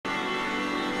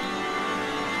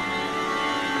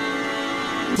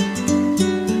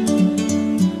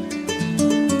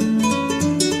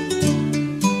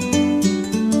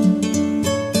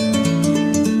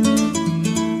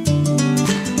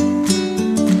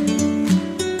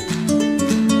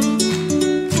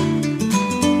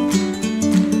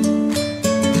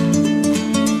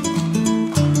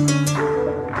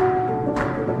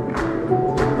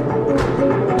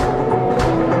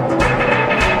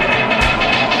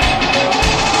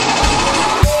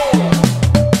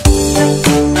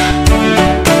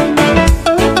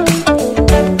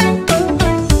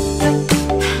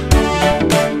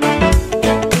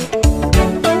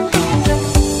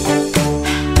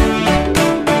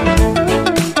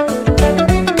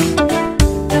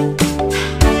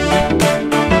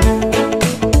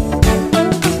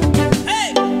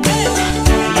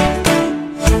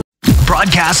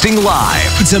Broadcasting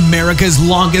live. It's America's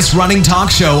longest running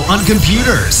talk show on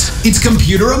computers. It's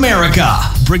Computer America,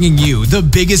 bringing you the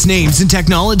biggest names in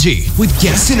technology with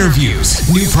guest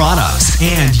interviews, new products,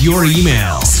 and your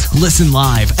emails. Listen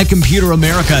live at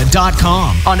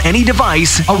computeramerica.com on any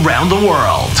device around the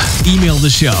world. Email the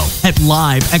show at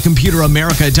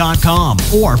live@computeramerica.com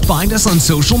or find us on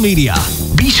social media.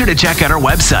 Be sure to check out our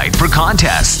website for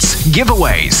contests,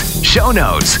 giveaways, show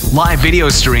notes, live video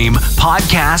stream,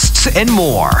 podcasts, and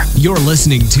more. You're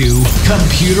listening to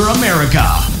Computer America.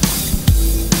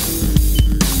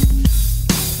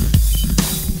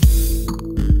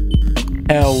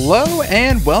 Hello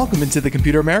and welcome into the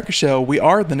Computer America Show. We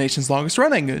are the nation's longest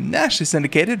running, nationally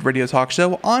syndicated radio talk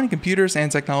show on computers and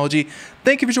technology.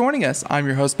 Thank you for joining us. I'm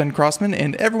your host, Ben Crossman,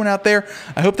 and everyone out there,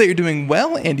 I hope that you're doing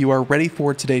well and you are ready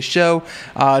for today's show.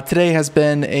 Today has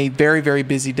been a very, very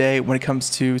busy day when it comes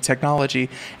to technology,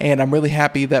 and I'm really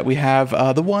happy that we have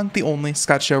the one, the only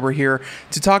Scott Schober here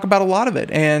to talk about a lot of it.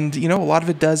 And, you know, a lot of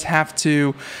it does have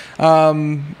to, a lot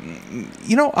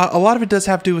of it does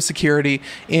have to do with security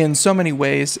in so many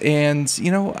ways, and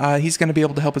he's going to be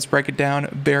able to help us break it down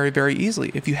very, very easily.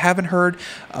 If you haven't heard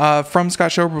from Scott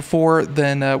Schober before,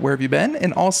 then where have you been?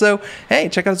 And also, hey,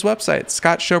 check out his website,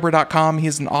 scottschober.com.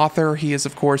 He's an author. He is,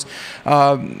 of course,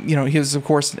 an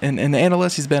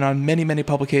analyst. He's been on many, many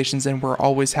publications, and we're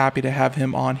always happy to have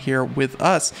him on here with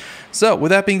us. So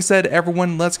with that being said,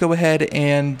 everyone, let's go ahead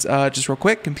and just real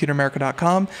quick,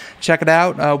 computeramerica.com. Check it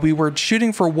out. We were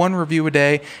shooting for one review a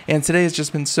day, and today has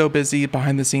just been so busy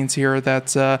behind the scenes here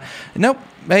that nope.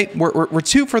 Hey, we're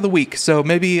two for the week, so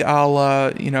maybe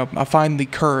I'll find the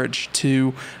courage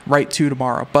to write two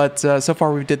tomorrow. But so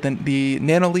far we did the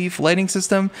NanoLeaf lighting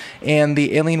system and the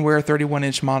Alienware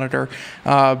 31-inch monitor.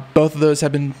 Both of those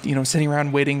have been sitting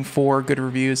around waiting for good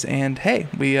reviews, and hey,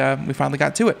 we finally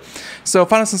got to it. So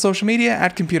find us on social media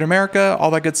at Computer America,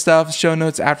 all that good stuff. Show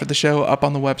notes after the show up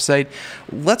on the website.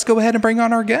 Let's go ahead and bring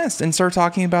on our guest and start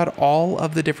talking about all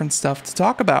of the different stuff to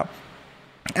talk about.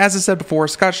 As I said before,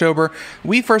 Scott Schober,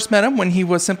 we first met him when he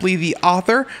was simply the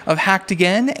author of Hacked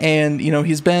Again, and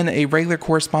he's been a regular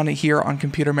correspondent here on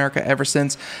Computer America ever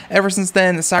since. Ever since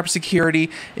then, cybersecurity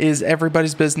is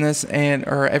everybody's business,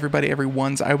 or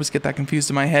everyone's. I always get that confused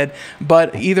in my head.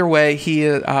 But either way,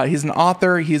 he's an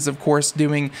author. He's of course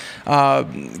doing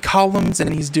columns,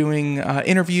 and he's doing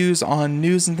interviews on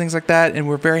news and things like that. And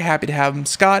we're very happy to have him.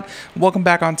 Scott, welcome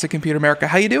back onto Computer America.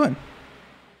 How you doing?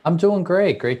 I'm doing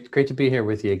great. Great to be here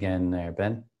with you again there,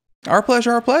 Ben. Our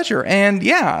pleasure. And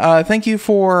yeah, thank you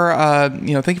for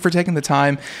taking the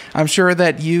time. I'm sure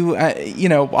that you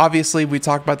obviously we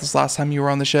talked about this last time you were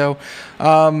on the show.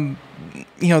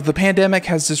 The pandemic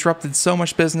has disrupted so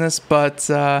much business, but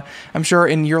I'm sure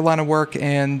in your line of work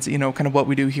and kind of what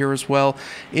we do here as well,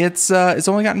 it's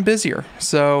only gotten busier.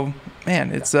 So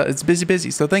man, it's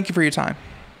busy. So thank you for your time.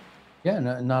 Yeah,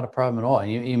 no, not a problem at all.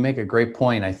 And you make a great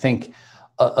point. I think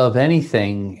of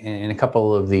anything, in a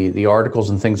couple of the articles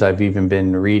and things I've even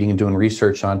been reading and doing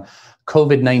research on,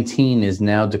 COVID-19 is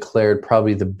now declared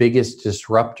probably the biggest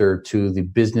disruptor to the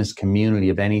business community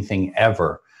of anything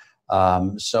ever.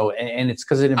 And it's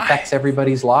because it affects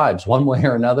everybody's lives one way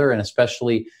or another, and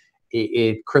especially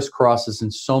it crisscrosses in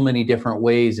so many different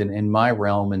ways in my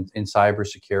realm in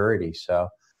cybersecurity. So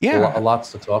yeah,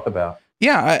 lots to talk about.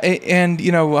 Yeah, and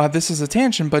this is a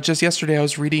tangent, but just yesterday I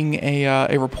was reading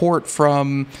a report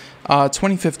from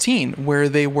 2015 where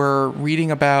they were reading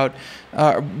about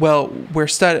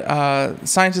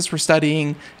scientists were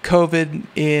studying COVID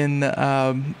in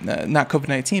not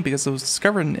COVID-19 because it was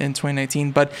discovered in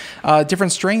 2019, but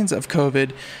different strains of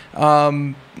COVID.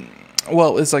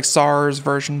 It's like SARS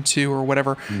version 2 or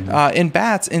whatever, in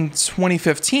bats in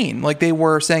 2015. Like they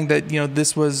were saying that,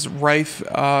 this was rife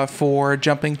for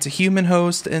jumping to human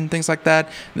host and things like that.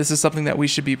 This is something that we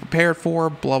should be prepared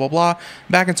for, blah, blah, blah,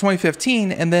 back in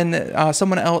 2015. And then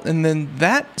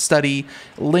that study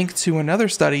linked to another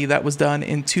study that was done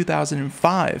in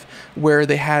 2005, where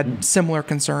they had similar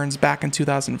concerns back in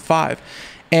 2005.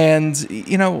 And,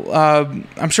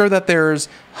 I'm sure that there's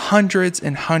hundreds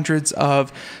and hundreds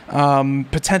of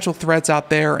potential threats out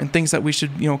there and things that we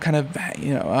should,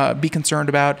 be concerned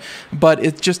about. But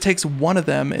it just takes one of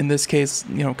them, in this case,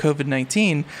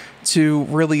 COVID-19, to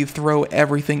really throw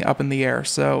everything up in the air.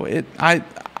 So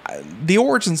the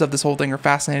origins of this whole thing are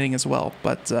fascinating as well.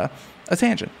 But a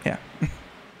tangent, yeah.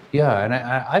 Yeah, and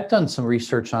I've done some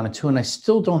research on it too, and I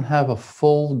still don't have a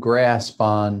full grasp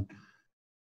on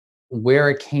where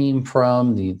it came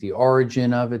from, the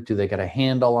origin of it. Do they get a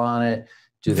handle on it?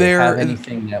 Do they have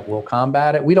anything that will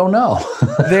combat it? We don't know.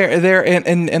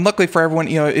 and luckily for everyone,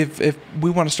 if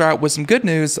we want to start out with some good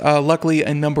news, luckily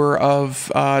a number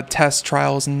of test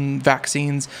trials and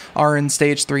vaccines are in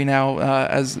stage 3 now,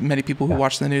 as many people who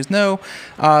watch the news know.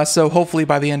 So hopefully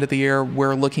by the end of the year,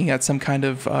 we're looking at some kind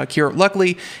of cure.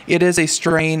 Luckily, it is a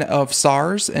strain of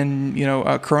SARS and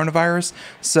coronavirus.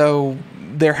 So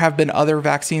there have been other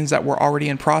vaccines that were already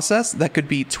in process that could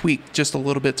be tweaked just a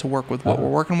little bit to work with what we're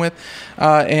working with.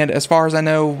 And as far as I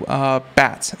know,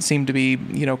 bats seem to be,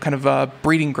 kind of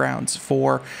breeding grounds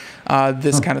for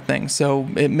this kind of thing. So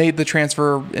it made the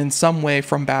transfer in some way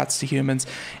from bats to humans.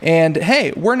 And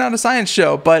hey, we're not a science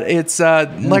show, but it's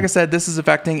like I said, this is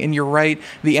affecting. And you're right.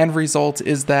 The end result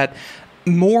is that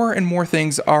more and more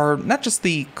things are not just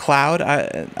the cloud.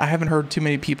 I haven't heard too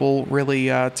many people really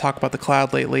talk about the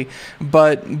cloud lately,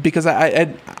 but because I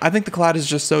think the cloud is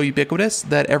just so ubiquitous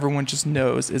that everyone just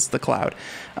knows it's the cloud.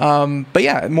 But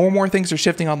yeah, more and more things are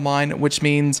shifting online, which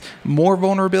means more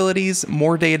vulnerabilities,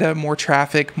 more data, more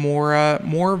traffic,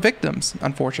 more victims,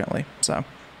 unfortunately. So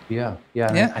yeah.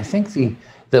 I think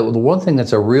the one thing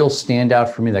that's a real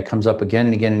standout for me that comes up again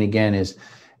and again and again is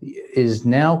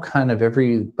now kind of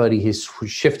everybody has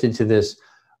shifted to this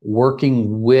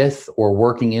working with or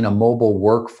working in a mobile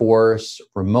workforce,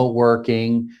 remote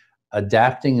working,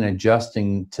 adapting and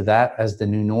adjusting to that as the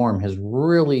new norm has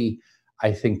really,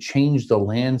 I think, changed the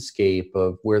landscape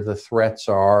of where the threats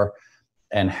are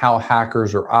and how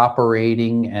hackers are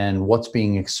operating and what's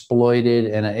being exploited.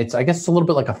 And I guess it's a little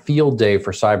bit like a field day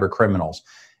for cyber criminals.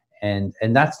 And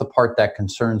that's the part that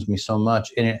concerns me so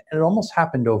much. And it almost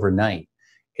happened overnight.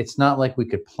 It's not like we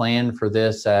could plan for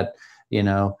this at,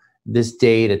 this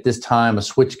date, at this time, a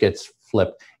switch gets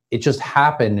flipped. It just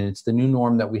happened, and it's the new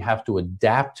norm that we have to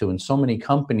adapt to. And so many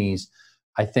companies,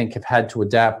 I think, have had to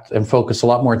adapt and focus a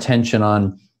lot more attention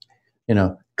on,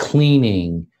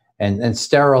 cleaning and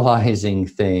sterilizing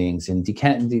things and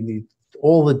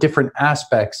all the different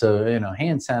aspects of,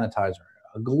 hand sanitizer,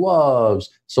 gloves,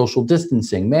 social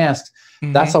distancing, masks.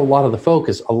 Mm-hmm. That's a lot of the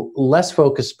focus. Less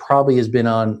focus probably has been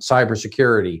on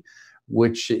cybersecurity,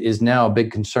 which is now a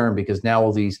big concern because now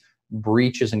all these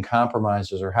breaches and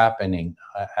compromises are happening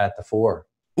at the fore.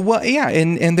 Well, yeah,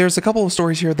 and there's a couple of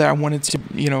stories here that I wanted to,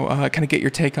 kind of get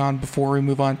your take on before we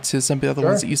move on to some of the other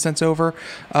ones that you sent over.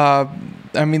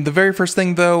 The very first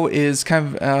thing, though, is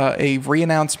kind of a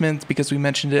re-announcement because we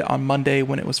mentioned it on Monday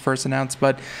when it was first announced.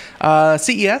 But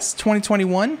CES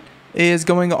 2021 is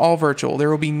going all virtual. There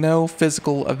will be no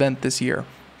physical event this year.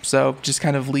 So just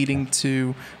kind of leading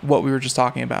to what we were just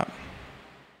talking about.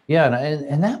 Yeah,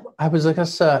 and that I was, I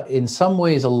guess, in some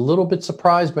ways a little bit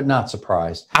surprised, but not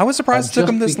surprised. I was surprised it took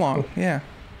them this long. Yeah.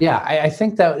 Yeah, I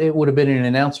think that it would have been an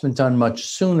announcement done much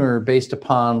sooner based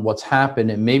upon what's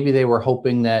happened, and maybe they were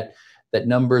hoping that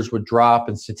numbers would drop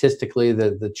and statistically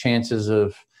the chances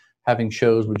of having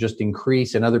shows would just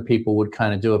increase and other people would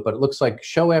kind of do it. But it looks like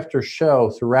show after show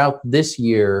throughout this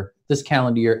year, this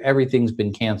calendar year, everything's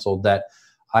been canceled that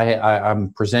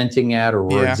I'm presenting at or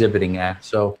we're exhibiting at.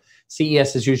 So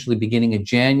CES is usually beginning of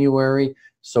January,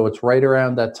 so it's right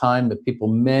around that time that people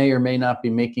may or may not be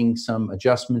making some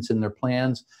adjustments in their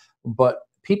plans. But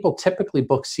people typically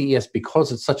book CES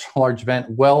because it's such a large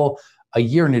event a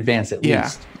year in advance at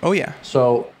least. Oh, yeah.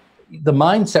 So the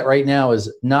mindset right now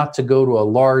is not to go to a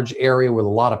large area with a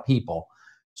lot of people.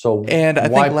 So and I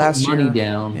why think last put money year,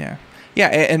 down? Yeah,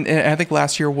 and I think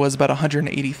last year was about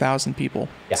 180,000 people.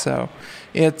 Yeah. So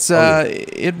it's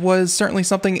it was certainly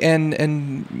something, and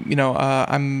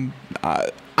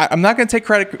I'm not going to take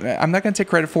credit. I'm not going to take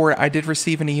credit for it. I did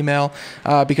receive an email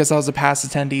because I was a past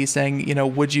attendee saying,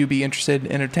 would you be interested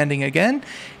in attending again?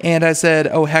 And I said,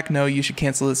 oh heck no, you should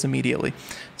cancel this immediately.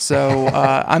 So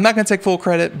I'm not going to take full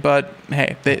credit, but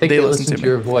hey, they listened to me.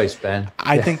 Your voice, Ben.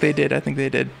 I think they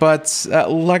did. But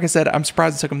like I said, I'm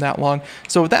surprised it took them that long.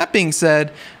 So with that being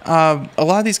said, a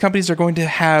lot of these companies are going to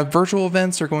have virtual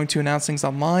events. They're going to announce things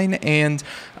online. And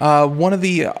one of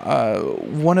the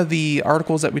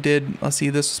articles that we did, let's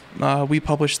see, we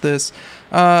published this.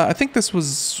 I think this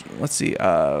was, this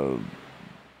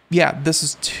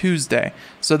is Tuesday.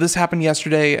 So this happened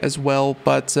yesterday as well,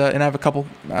 but and I have a couple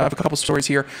stories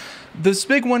here. This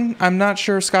big one, I'm not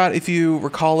sure, Scott, if you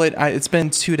recall it. It's been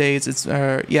 2 days. It's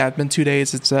been 2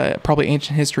 days. It's probably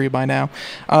ancient history by now.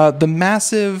 The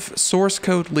massive source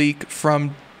code leak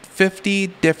from 50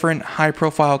 different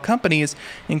high-profile companies,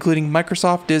 including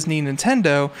Microsoft, Disney,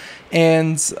 Nintendo,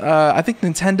 and I think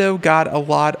Nintendo got a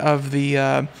lot of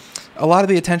the a lot of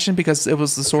the attention because it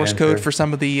was the source code for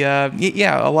some of the a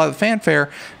lot of the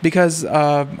fanfare, because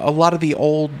a lot of the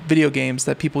old video games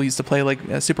that people used to play, like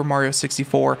Super Mario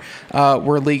 64,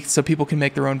 were leaked, so people can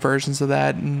make their own versions of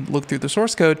that and look through the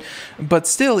source code. But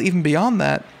still, even beyond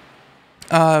that,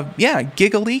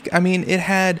 Gigaleak, I mean, it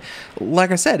had,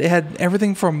 like I said, it had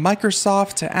everything from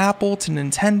Microsoft to Apple to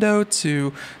Nintendo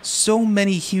to so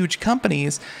many huge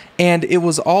companies, and it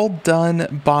was all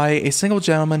done by a single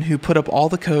gentleman who put up all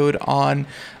the code on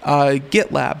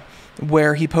GitLab,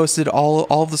 where he posted all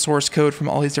of the source code from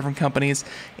all these different companies,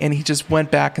 and he just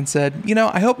went back and said,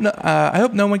 I hope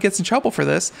no one gets in trouble for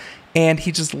this, and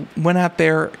he just went out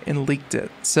there and leaked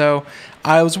it. So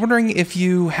I was wondering if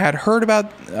you had heard about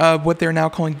what they're now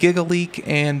calling Gigaleak,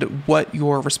 and what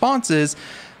your response is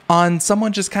on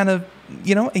someone just kind of,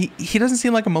 he doesn't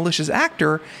seem like a malicious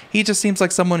actor. He just seems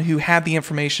like someone who had the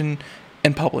information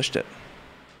and published it.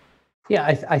 Yeah,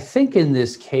 I think in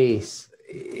this case,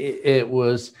 it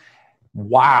was,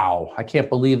 wow, I can't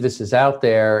believe this is out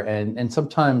there. And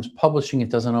sometimes publishing it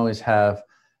doesn't always have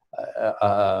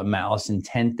a malice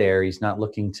intent there. He's not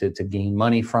looking to gain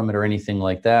money from it or anything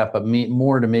like that, but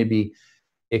more to maybe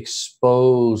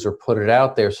expose or put it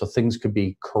out there so things could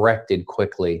be corrected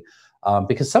quickly.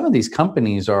 Because some of these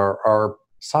companies are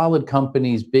solid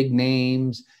companies, big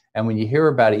names, and when you hear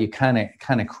about it, you kind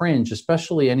of cringe,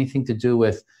 especially anything to do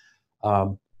with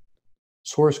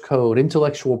source code,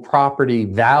 intellectual property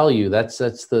value. That's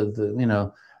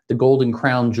the golden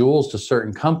crown jewels to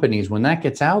certain companies. When that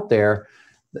gets out there,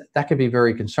 that could be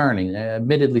very concerning.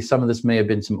 Admittedly, some of this may have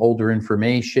been some older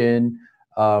information.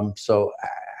 So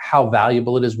how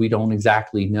valuable it is, we don't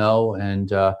exactly know. And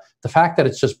the fact that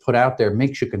it's just put out there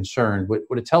makes you concerned.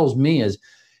 What it tells me is,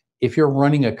 if you're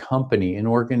running a company, an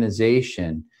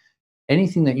organization,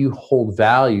 anything that you hold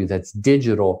value that's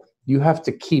digital, you have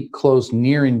to keep close,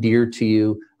 near and dear to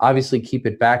you. Obviously, keep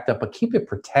it backed up, but keep it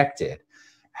protected.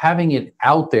 Having it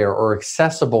out there or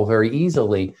accessible very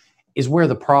easily is where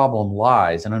the problem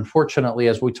lies. And unfortunately,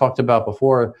 as we talked about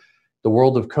before, the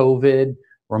world of COVID,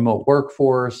 remote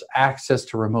workforce, access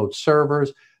to remote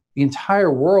servers, the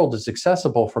entire world is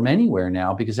accessible from anywhere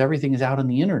now because everything is out on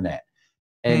the internet.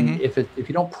 And if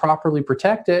you don't properly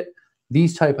protect it,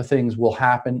 these type of things will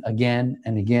happen again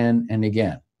and again and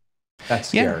again. That's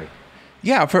scary.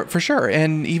 Yeah, for sure.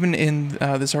 And even in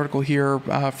this article here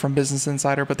from Business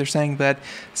Insider, but they're saying that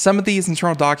some of these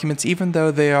internal documents, even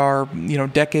though they are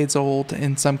decades old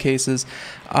in some cases,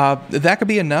 that could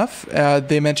be enough.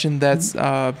 They mentioned that's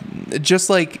just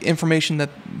like information that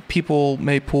people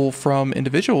may pull from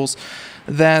individuals,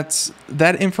 that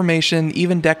information,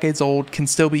 even decades old, can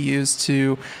still be used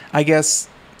to, I guess,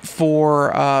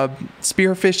 for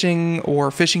spear phishing or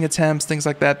phishing attempts, things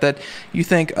like that, that you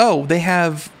think, oh, they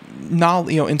have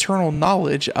internal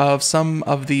knowledge of some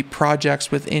of the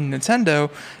projects within Nintendo,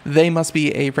 they must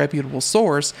be a reputable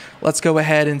source. Let's go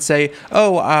ahead and say,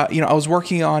 oh, I was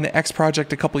working on X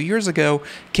project a couple of years ago.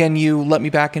 Can you let me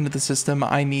back into the system?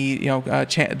 I need,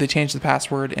 they changed the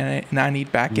password and I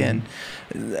need back in.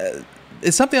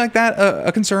 Is something like that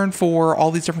a concern for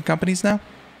all these different companies now?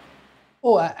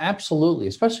 Oh, absolutely.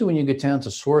 Especially when you get down to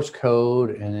source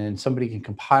code and then somebody can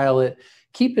compile it.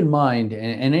 Keep in mind,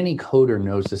 and any coder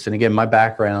knows this, and again, my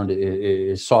background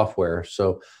is software,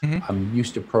 so I'm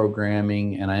used to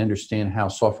programming and I understand how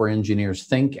software engineers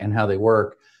think and how they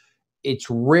work. It's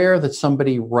rare that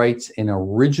somebody writes an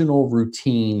original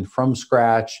routine from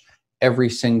scratch every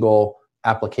single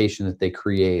application that they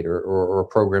create or a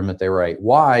program that they write.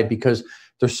 Why? Because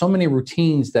there's so many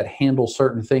routines that handle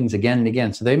certain things again and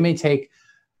again. So they may take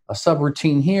a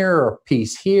subroutine here or a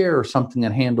piece here or something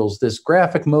that handles this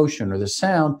graphic motion or the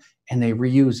sound, and they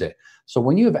reuse it. So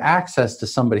when you have access to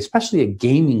somebody, especially a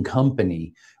gaming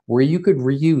company, where you could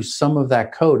reuse some of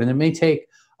that code, and it may take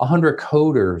 100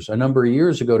 coders a number of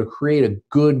years ago to create a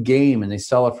good game and they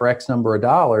sell it for X number of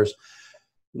dollars,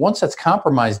 once that's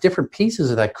compromised, different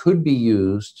pieces of that could be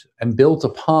used and built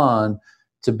upon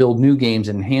to build new games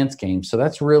and enhance games. So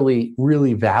that's really,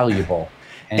 really valuable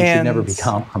and should never be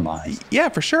compromised. Yeah,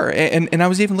 for sure. And I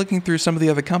was even looking through some of the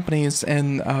other companies,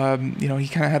 and he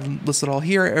kind of had listed all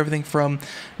here, everything from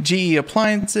GE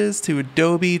Appliances to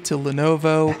Adobe to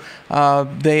Lenovo.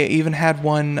 They even had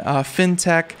one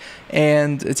fintech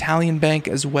and Italian bank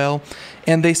as well.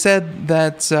 And they said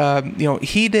that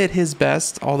he did his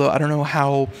best, although I don't know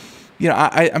how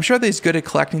I'm sure that he's good at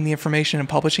collecting the information and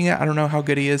publishing it. I don't know how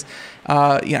good he is,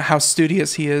 how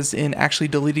studious he is in actually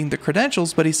deleting the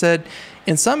credentials. But he said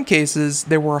in some cases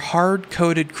there were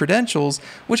hard-coded credentials,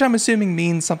 which I'm assuming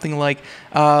means something like,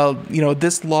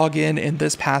 this login and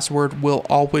this password will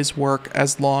always work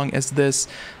as long as this,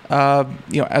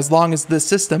 as long as this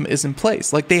system is in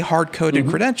place. Like they hard-coded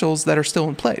credentials that are still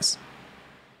in place.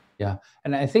 Yeah,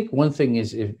 and I think one thing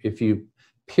is if you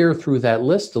peer through that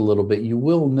list a little bit, you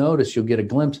will notice, you'll get a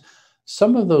glimpse.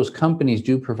 Some of those companies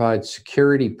do provide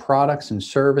security products and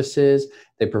services.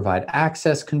 They provide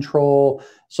access control.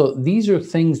 So these are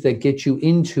things that get you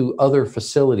into other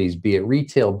facilities, be it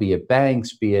retail, be it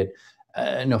banks, be it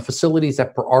facilities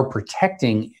that are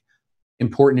protecting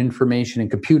important information and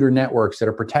computer networks that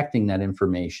are protecting that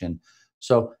information.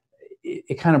 So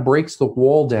it kind of breaks the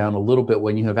wall down a little bit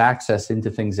when you have access into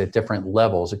things at different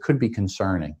levels. It could be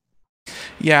concerning.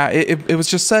 Yeah, it was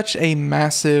just such a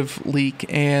massive leak,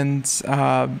 and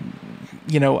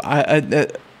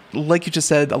like you just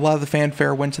said, a lot of the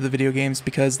fanfare went to the video games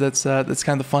because that's kind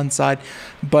of the fun side.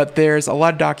 But there's a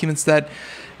lot of documents that,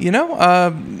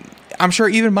 I'm sure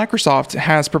even Microsoft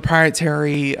has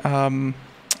proprietary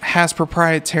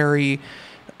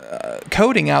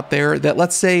coding out there that,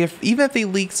 let's say, even if they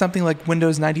leaked something like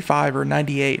Windows 95 or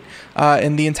 98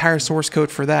 and the entire source code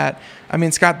for that, I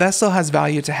mean, Scott, that still has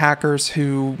value to hackers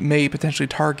who may potentially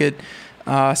target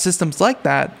systems like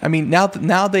that. I mean,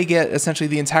 now they get essentially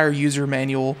the entire user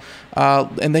manual,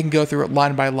 and they can go through it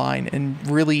line by line and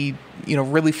really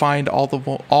find all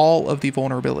of the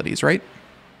vulnerabilities, right?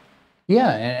 Yeah,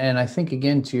 and I think,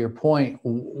 again, to your point,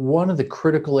 one of the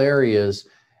critical areas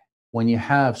when you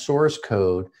have source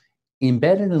code,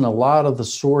 embedded in a lot of the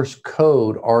source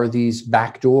code are these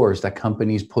backdoors that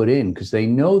companies put in because they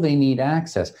know they need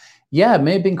access. Yeah, it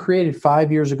may have been created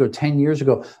 5 years ago, 10 years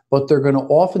ago, but they're going to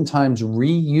oftentimes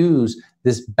reuse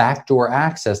this backdoor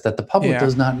access that the public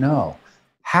does not know.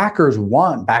 Hackers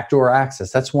want backdoor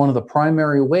access. That's one of the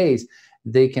primary ways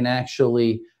they can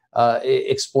actually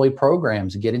exploit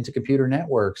programs and get into computer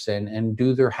networks and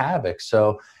do their havoc.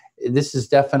 So this is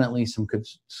definitely some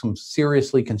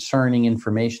seriously concerning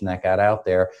information that got out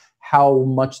there. How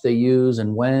much they use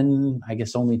and when, I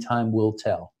guess only time will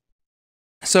tell.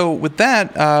 So with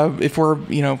that, if we're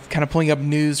kind of pulling up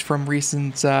news from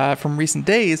recent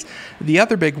days, the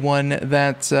other big one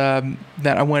that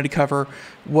I wanted to cover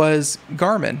was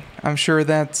Garmin. I'm sure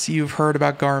that you've heard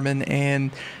about Garmin, and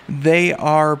they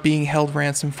are being held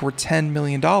ransom for $10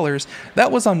 million.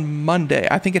 That was on Monday.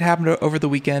 I think it happened over the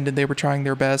weekend, and they were trying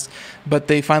their best, but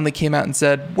they finally came out and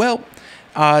said, well,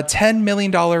 $10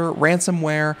 million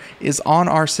ransomware is on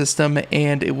our system,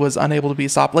 and it was unable to be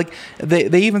stopped. Like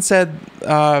they even said,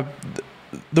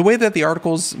 the way that the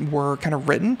articles were kind of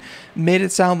written made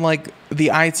it sound like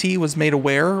the IT was made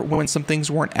aware when some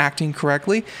things weren't acting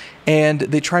correctly, and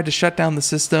they tried to shut down the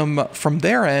system from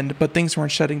their end, but things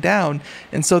weren't shutting down.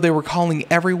 And so they were calling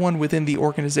everyone within the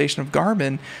organization of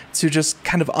Garmin to just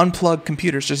kind of unplug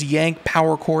computers, just yank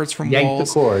power cords from walls. Yank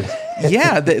the cord.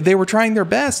 Yeah, they were trying their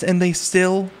best, and they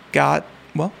still got,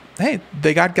 well, hey,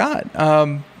 they got.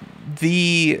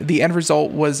 The end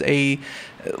result was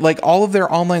like all of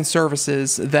their online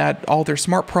services, that all their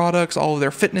smart products, all of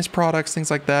their fitness products, things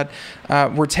like that,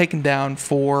 were taken down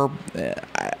for,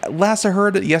 last I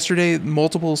heard yesterday,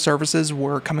 multiple services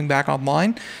were coming back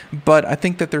online, but I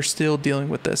think that they're still dealing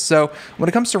with this. So when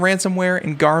it comes to ransomware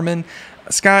and Garmin,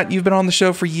 Scott, you've been on the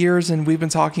show for years, and we've been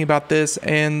talking about this,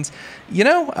 and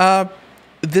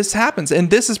this happens, and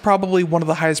this is probably one of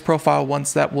the highest profile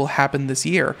ones that will happen this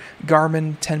year.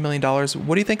 Garmin, $10 million.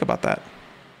 What do you think about that?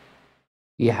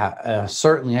 Yeah,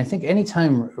 certainly. I think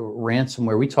anytime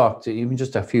ransomware, we talked even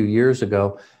just a few years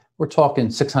ago, we're talking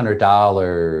 $600,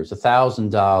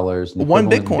 $1,000. One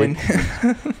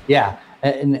Bitcoin. Yeah,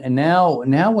 and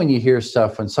now when you hear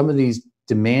stuff on some of these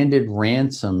demanded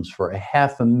ransoms for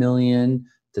 $500,000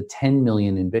 to $10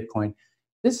 million in Bitcoin,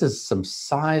 this is some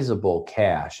sizable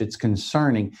cash. It's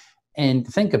concerning. And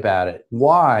think about it.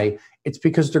 Why? It's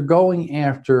because they're going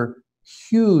after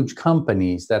huge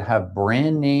companies that have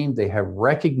brand name, they have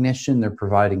recognition, they're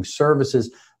providing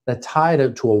services that tie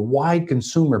to a wide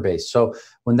consumer base. So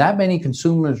when that many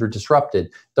consumers are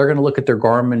disrupted, they're going to look at their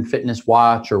Garmin fitness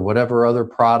watch or whatever other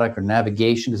product or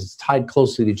navigation, because it's tied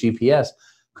closely to GPS.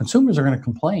 Consumers are going to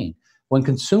complain. When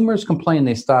consumers complain,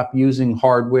 they stop using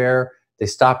hardware, they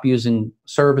stop using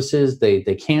services, they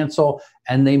cancel,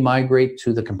 and they migrate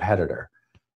to the competitor.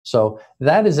 So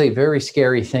that is a very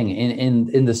scary thing.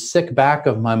 In the sick back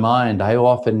of my mind, I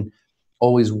often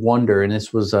always wonder, and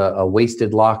this was a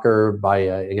wasted locker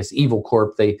by, I guess, Evil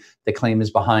Corp, they claim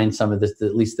is behind some of this,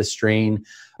 at least the strain.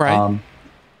 Right.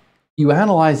 you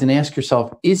analyze and ask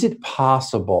yourself, is it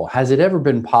possible? Has it ever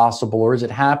been possible, or is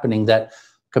it happening that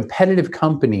competitive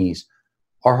companies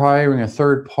are hiring a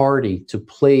third party to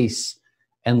place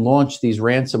and launch these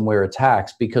ransomware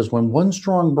attacks? Because when one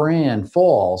strong brand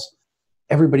falls,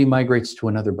 everybody migrates to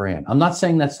another brand. I'm not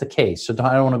saying that's the case, so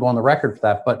I don't want to go on the record for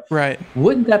that, but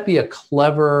wouldn't that be a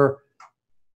clever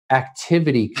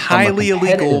activity? Highly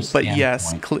illegal, but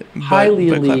yes. Highly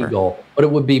illegal, but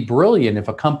it would be brilliant if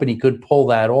a company could pull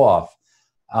that off.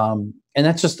 And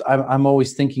that's just, I'm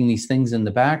always thinking these things in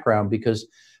the background, because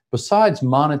besides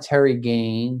monetary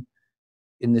gain,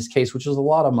 in this case, which is a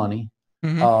lot of money,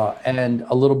 and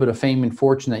a little bit of fame and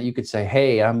fortune that you could say,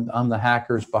 hey, I'm the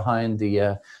hackers behind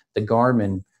the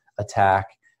Garmin attack.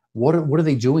 What are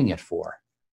they doing it for?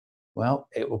 Well,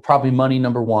 it will probably money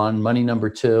number one, money number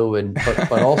two, and but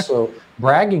also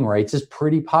bragging rights is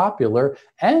pretty popular.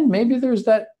 And maybe there's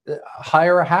that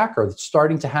hire a hacker that's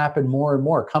starting to happen more and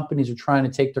more. Companies are trying to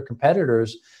take their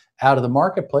competitors out of the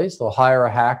marketplace. They'll hire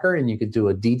a hacker, and you could do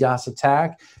a DDoS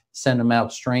attack, send them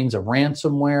out strains of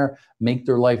ransomware, make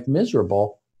their life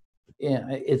miserable. Yeah,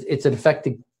 it's an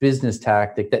effective business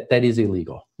tactic that is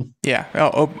illegal. Yeah,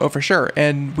 oh, for sure.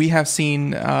 And we have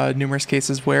seen numerous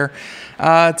cases where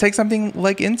take something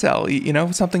like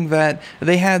Intel, something that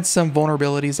they had some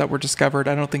vulnerabilities that were discovered.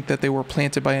 I don't think that they were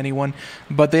planted by anyone,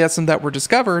 but they had some that were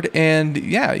discovered. And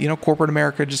yeah, corporate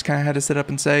America just kind of had to sit up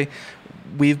and say,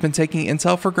 we've been taking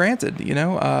Intel for granted,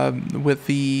 with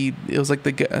it was like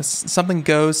something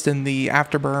Ghost and the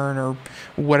Afterburn or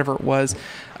whatever it was.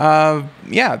 Intel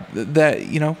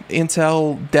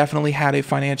definitely had a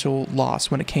financial loss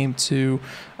when it came to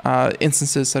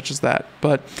instances such as that.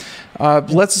 But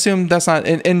let's assume that's not,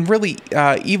 and really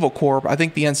Evil Corp, I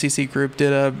think the NCC group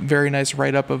did a very nice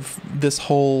write-up of this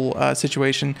whole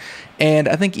situation. And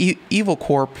I think Evil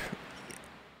Corp,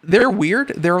 they're weird.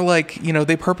 They're like,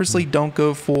 they purposely don't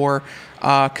go for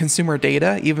consumer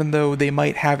data, even though they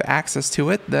might have access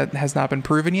to it. That has not been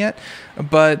proven yet.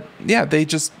 But yeah, they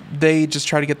just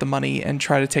try to get the money and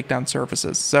try to take down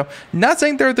services. So not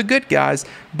saying they're the good guys,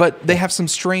 but they have some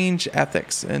strange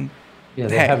ethics. And yeah,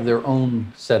 they have their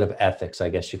own set of ethics, I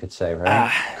guess you could say,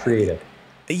 right? Creative.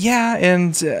 Yeah,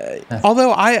 and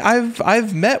although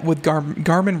I've met with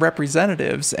Garmin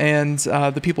representatives and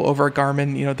the people over at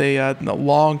Garmin, they a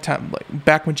long time, like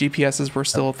back when GPSs were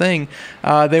still a thing,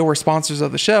 they were sponsors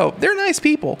of the show. They're nice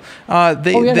people.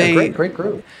 They great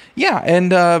group. Yeah,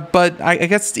 and but I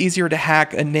guess it's easier to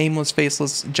hack a nameless,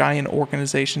 faceless, giant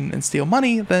organization and steal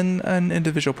money than an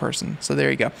individual person. So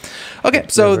there you go. Okay,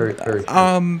 so very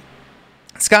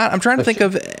Scott, I'm trying to think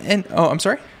of, I'm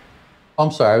sorry. I'm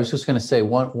sorry. I was just going to say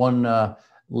one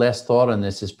last thought on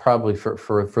this is probably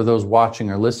for those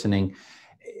watching or listening.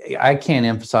 I can't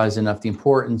emphasize enough the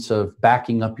importance of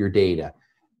backing up your data.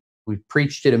 We've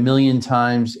preached it a million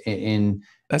times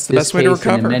that's the best way to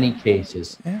recover. In many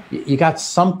cases, you got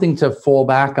something to fall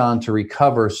back on to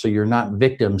recover, so you're not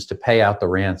victims to pay out the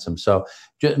ransom. So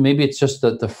maybe it's just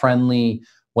the friendly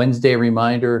Wednesday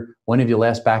reminder. When have you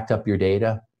last backed up your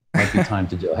data? Might be time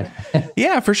to do it.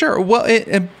 Yeah, for sure. Well,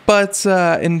 but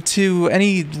to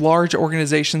any large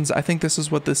organizations, I think this is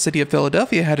what the city of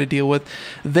Philadelphia had to deal with.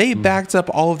 They backed up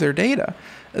all of their data.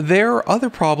 Their other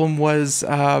problem was,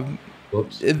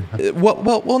 Whoops.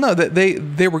 No,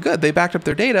 they were good. They backed up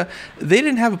their data. They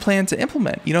didn't have a plan to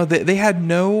implement. They had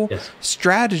no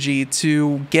strategy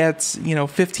to get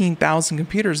 15,000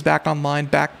 computers back online,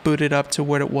 back booted up to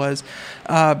what it was,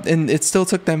 and it still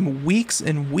took them weeks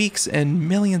and weeks and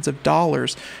millions of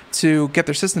dollars to get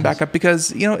their system back up,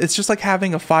 because it's just like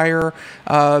having a fire,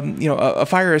 a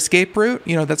fire escape route.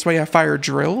 That's why you have fire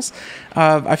drills.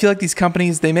 I feel like these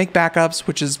companies, they make backups,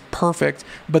 which is perfect,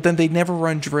 but then they never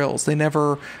run drills. They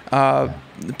never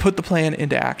put the plan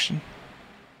into action.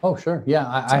 Oh, sure. Yeah,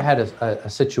 I had a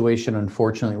situation,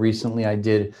 unfortunately, recently. I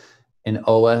did an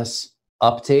OS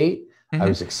update. I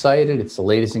was excited. It's the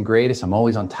latest and greatest. I'm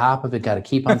always on top of it. Got to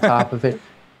keep on top of it.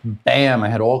 Bam, I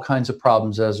had all kinds of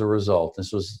problems as a result.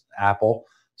 This was Apple.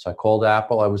 So I called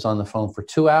Apple. I was on the phone for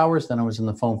 2 hours. Then I was on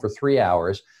the phone for 3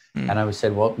 hours. And I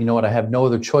said, well, you know what? I have no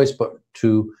other choice but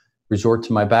to resort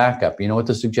to my backup. You know what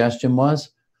the suggestion was?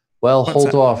 Well,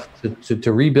 hold off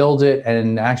to rebuild it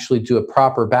and actually do a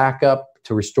proper backup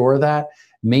to restore that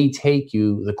may take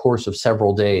you the course of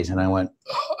several days. And I went,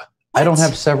 I don't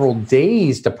have several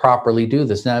days to properly do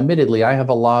this. Now, admittedly, I have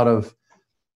a lot of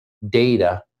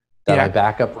data that I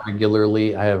back up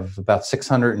regularly. I have about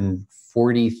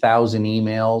 640,000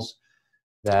 emails.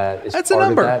 That's a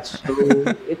number. That. So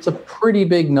it's a pretty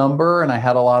big number, and I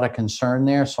had a lot of concern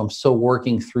there. So I'm still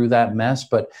working through that mess,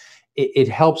 but it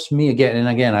helps me again. And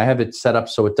again, I have it set up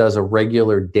so it does a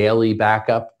regular daily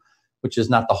backup which is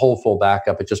not the whole full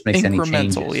backup. It just makes any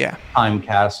changes. Yeah. Time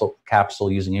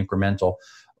capsule using incremental.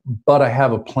 But I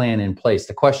have a plan in place.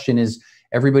 The question is,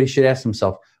 everybody should ask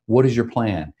themselves, what is your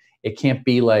plan? It can't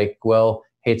be like, well,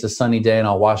 hey, it's a sunny day and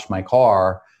I'll wash my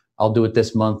car. I'll do it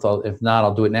this month. If not,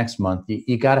 I'll do it next month.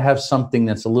 You got to have something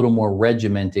that's a little more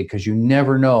regimented, because you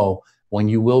never know when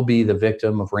you will be the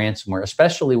victim of ransomware,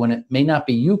 especially when it may not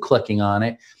be you clicking on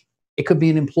it. It could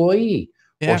be an employee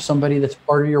or somebody that's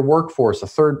part of your workforce, a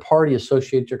third party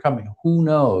associated with your company. Who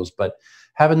knows? But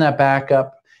having that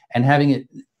backup and having it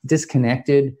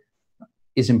disconnected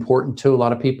is important too. A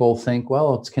lot of people think,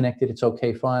 well, it's connected, it's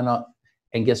okay, fine.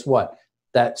 And guess what?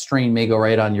 That strain may go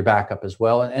right on your backup as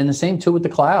well. And the same too with the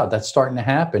cloud. That's starting to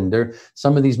happen.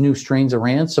 Some of these new strains of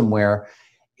ransomware,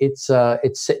 it's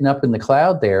sitting up in the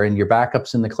cloud there, and your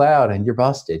backup's in the cloud, and you're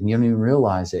busted and you don't even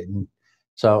realize it. And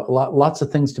so lots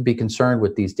of things to be concerned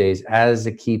with these days as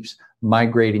it keeps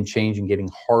migrating, changing, getting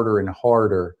harder and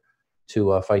harder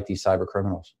to fight these cyber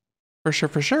criminals. For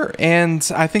sure.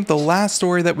 And I think the last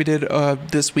story that we did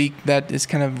this week that is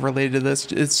kind of related to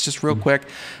this, it's just real quick.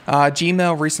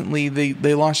 Gmail recently,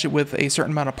 they launched it with a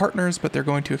certain amount of partners, but they're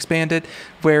going to expand it,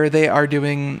 where they are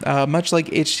doing much like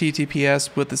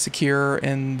HTTPS with the secure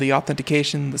and the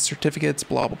authentication, the certificates,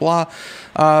 blah, blah,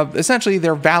 blah. Essentially,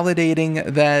 they're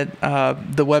validating that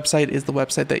the website is the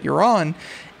website that you're on.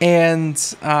 And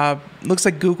looks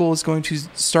like Google is going to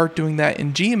start doing that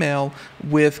in Gmail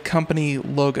with company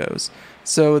logos,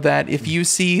 so that if you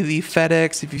see the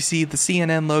FedEx, if you see the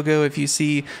CNN logo, if you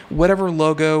see whatever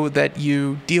logo that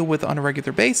you deal with on a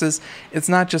regular basis, it's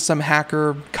not just some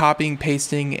hacker copying,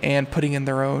 pasting, and putting in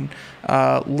their own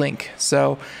link.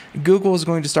 So Google is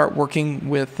going to start working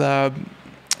with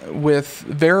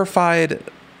verified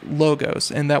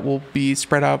logos, and that will be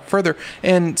spread out further.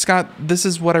 And Scott, this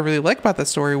is what I really like about that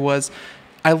story was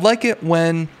I like it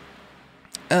when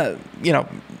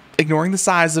ignoring the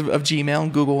size of Gmail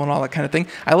and Google and all that kind of thing,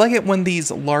 I like it when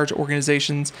these large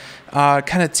organizations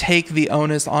kind of take the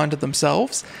onus onto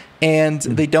themselves, and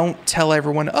they don't tell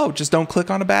everyone, oh, just don't click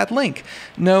on a bad link.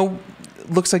 No,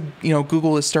 looks like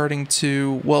Google is starting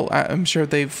to, well, I'm sure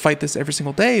they fight this every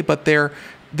single day, but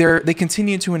they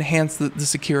continue to enhance the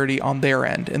security on their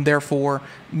end, and therefore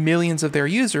millions of their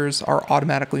users are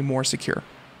automatically more secure.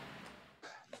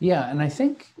 Yeah, and I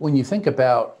think when you think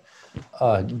about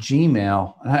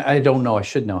Gmail, I don't know, I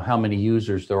should know how many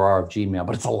users there are of Gmail,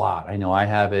 but it's a lot. I know I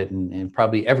have it, and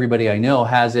probably everybody I know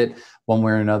has it one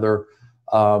way or another.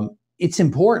 It's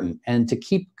important, and to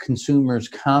keep consumers'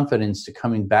 confidence to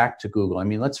coming back to Google. I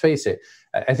mean, let's face it,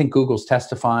 I think Google's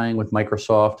testifying with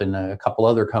Microsoft and a couple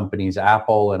other companies,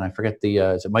 Apple, and I forget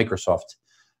is it Microsoft,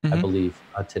 I believe,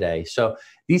 today. So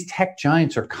these tech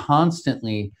giants are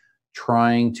constantly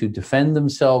trying to defend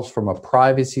themselves from a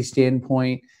privacy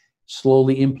standpoint,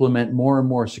 slowly implement more and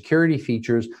more security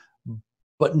features,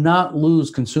 but not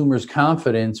lose consumers'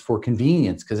 confidence for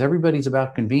convenience, because everybody's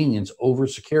about convenience over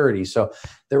security. So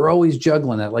they're always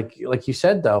juggling that. Like you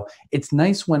said, though, it's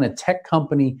nice when a tech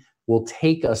company will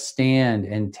take a stand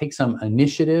and take some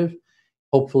initiative,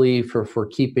 hopefully for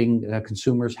keeping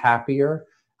consumers happier.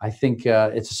 I think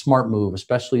it's a smart move,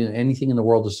 especially in anything in the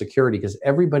world of security, because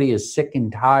everybody is sick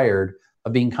and tired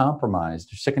of being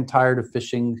compromised. They're sick and tired of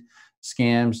phishing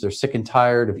scams. They're sick and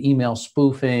tired of email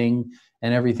spoofing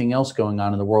and everything else going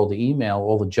on in the world of email,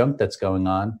 all the junk that's going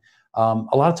on.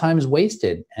 A lot of time is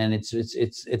wasted, and it's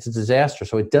a disaster.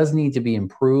 So it does need to be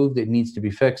improved. It needs to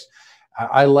be fixed.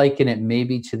 I liken it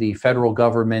maybe to the federal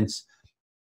government's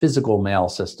physical mail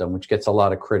system, which gets a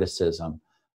lot of criticism.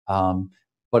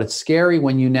 But it's scary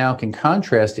when you now can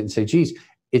contrast it and say, geez,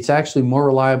 it's actually more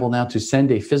reliable now to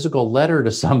send a physical letter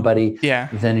to somebody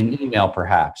than an email,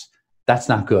 perhaps. That's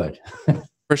not good.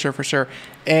 For sure.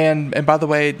 And by the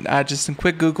way, just some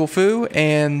quick Google foo,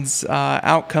 and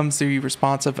out comes the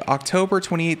response of October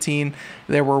 2018.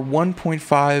 There were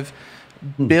 1.5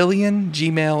 billion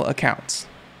Gmail accounts.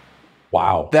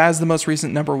 Wow. That is the most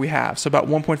recent number we have. So about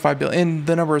 1.5 billion. And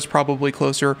the number is probably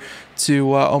closer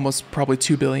to almost probably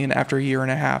 2 billion after a year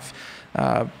and a half.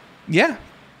 I'm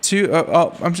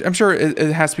sure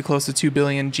it has to be close to 2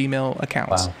 billion Gmail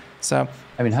accounts. Wow. So,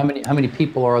 I mean, how many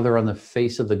people are there on the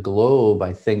face of the globe?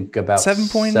 I think about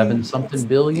 7 something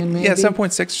billion, maybe? Yeah,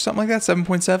 7.6 or something like that,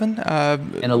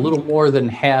 7.7. And a little more than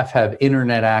half have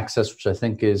internet access, which I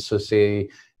think is, so say,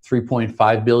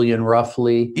 3.5 billion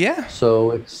roughly. Yeah.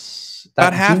 So it's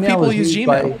about half people use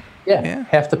Gmail.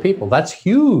 Half the people. That's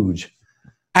huge.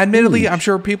 Admittedly, Huge. I'm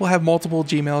sure people have multiple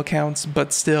Gmail accounts,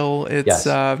 but still, it's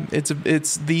Yes.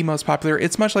 it's the most popular.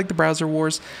 It's much like the browser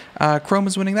wars. Chrome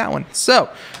is winning that one. So,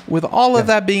 with all of Yes.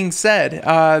 that being said,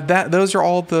 those are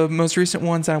all the most recent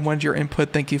ones. I wanted your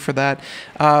input. Thank you for that.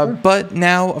 Sure. But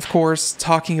now, of course,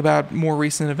 talking about more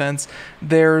recent events,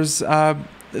 there's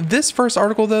this first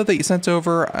article, though, that you sent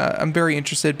over. I'm very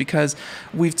interested because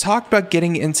we've talked about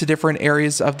getting into different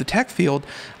areas of the tech field.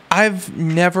 I've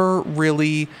never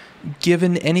really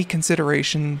given any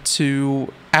consideration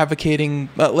to advocating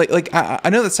I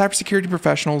know that cybersecurity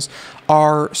professionals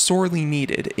are sorely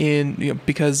needed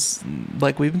because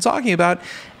like we've been talking about,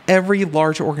 every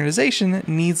large organization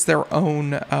needs their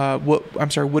own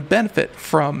would benefit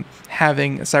from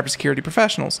having cybersecurity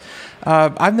professionals.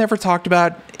 I've never talked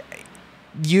about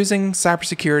using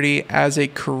cybersecurity as a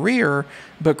career,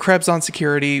 but Krebs on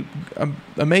Security,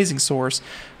 amazing source.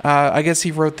 I guess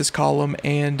he wrote this column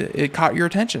and it caught your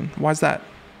attention. Why's that?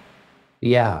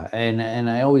 Yeah, and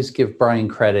I always give Brian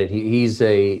credit. He's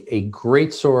a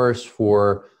great source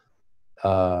for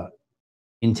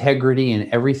integrity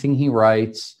in everything he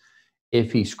writes.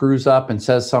 If he screws up and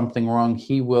says something wrong,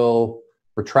 he will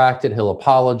retract it. He'll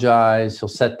apologize. He'll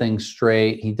set things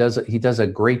straight. He does a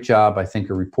great job, I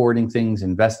think, of reporting things,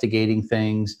 investigating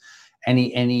things, and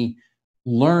he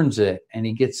learns it, and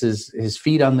he gets his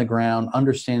feet on the ground,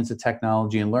 understands the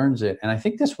technology, and learns it. And I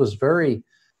think this was very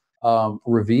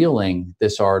revealing,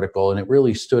 this article, and it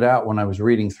really stood out when I was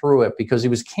reading through it because he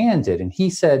was candid. And he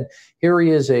said, here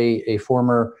he is, a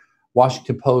former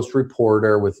Washington Post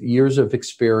reporter with years of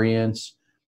experience,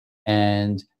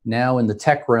 and now in the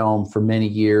tech realm for many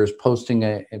years, putting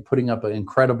up an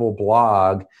incredible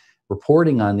blog,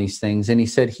 reporting on these things. And he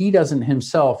said he doesn't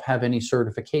himself have any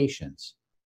certifications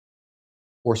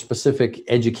or specific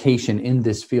education in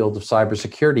this field of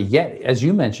cybersecurity. Yet, as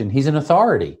you mentioned, he's an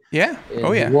authority. Yeah.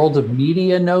 Oh, yeah. The world of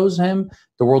media knows him.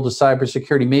 The world of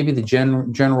cybersecurity, maybe the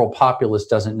general populace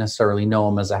doesn't necessarily know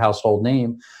him as a household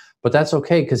name, but that's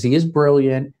okay because he is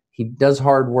brilliant. He does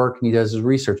hard work and he does his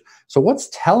research. So what's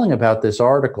telling about this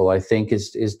article, I think,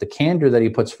 is the candor that he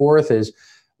puts forth is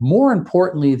more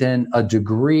importantly than a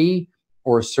degree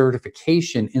or a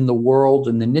certification in the world,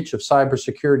 in the niche of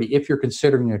cybersecurity, if you're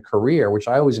considering a career, which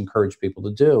I always encourage people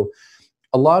to do,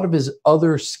 a lot of his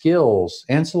other skills,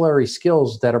 ancillary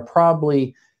skills that are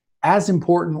probably as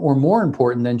important or more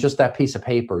important than just that piece of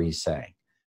paper he's saying.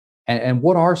 And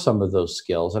what are some of those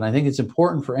skills? And I think it's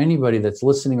important for anybody that's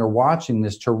listening or watching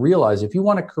this to realize if you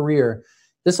want a career,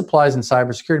 this applies in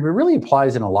cybersecurity, but it really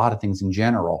applies in a lot of things in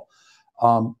general.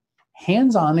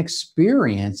 Hands-on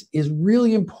experience is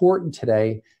really important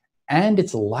today, and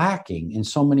it's lacking in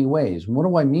so many ways. And what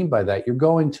do I mean by that? You're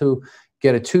going to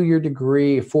get a 2-year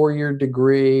degree, a 4-year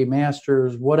degree,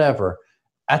 master's, whatever.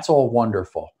 That's all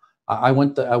wonderful. I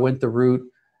went the route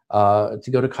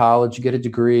to go to college, get a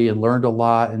degree, and learned a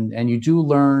lot. And you do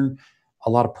learn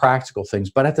a lot of practical things.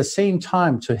 But at the same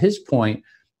time, to his point,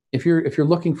 if you're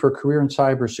looking for a career in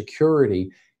cybersecurity,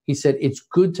 he said it's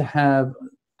good to have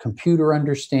computer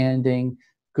understanding,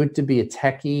 good to be a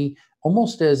techie,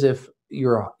 almost as if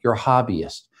you're a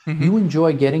hobbyist. Mm-hmm. You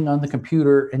enjoy getting on the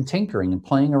computer and tinkering and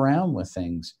playing around with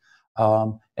things.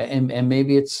 And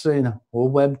maybe it's a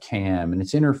webcam and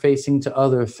it's interfacing to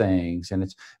other things,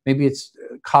 and maybe it's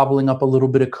cobbling up a little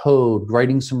bit of code,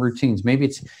 writing some routines. Maybe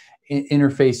it's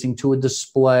interfacing to a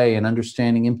display and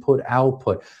understanding input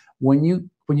output. When you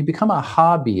become a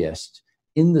hobbyist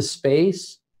in the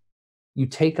space, you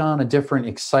take on a different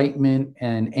excitement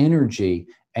and energy,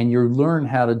 and you learn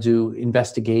how to do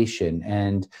investigation,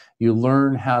 and you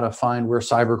learn how to find where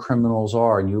cyber criminals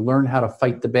are, and you learn how to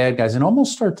fight the bad guys and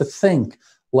almost start to think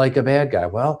like a bad guy.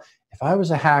 Well, if I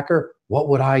was a hacker, what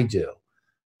would I do?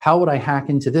 How would I hack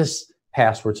into this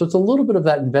password? So it's a little bit of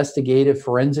that investigative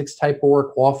forensics type of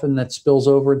work, often that spills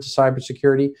over into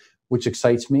cybersecurity, which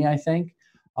excites me, I think.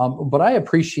 But I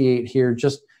appreciate here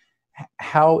just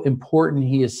how important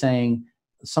he is saying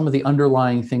some of the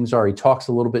underlying things are. He talks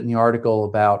a little bit in the article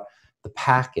about the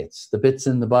packets, the bits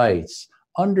and the bytes,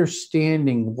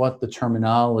 understanding what the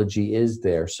terminology is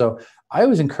there. So I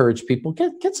always encourage people,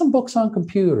 get some books on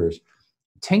computers,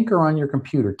 tinker on your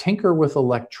computer, tinker with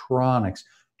electronics,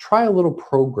 try a little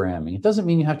programming. It doesn't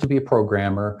mean you have to be a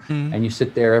programmer and you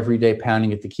sit there every day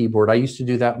pounding at the keyboard. I used to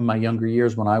do that in my younger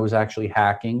years when I was actually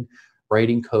hacking,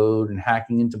 writing code and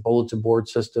hacking into bulletin board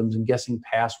systems and guessing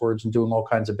passwords and doing all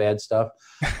kinds of bad stuff.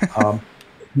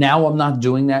 Now I'm not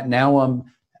doing that. Now I'm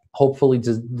hopefully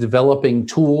developing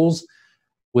tools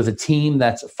with a team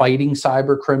that's fighting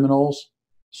cyber criminals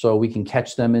so we can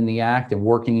catch them in the act, and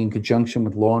working in conjunction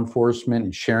with law enforcement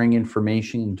and sharing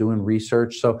information and doing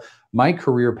research. So my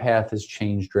career path has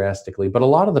changed drastically, but a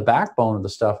lot of the backbone of the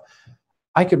stuff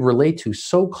I could relate to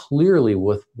so clearly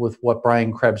with what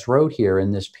Brian Krebs wrote here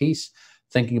in this piece,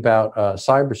 thinking about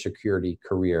cybersecurity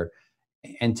career.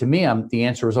 And to me, the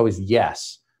answer is always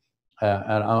yes.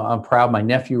 And I'm proud. My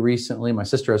nephew recently, my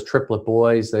sister has triplet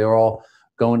boys. They are all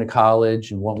going to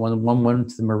college, and one went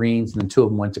to the Marines, and then two of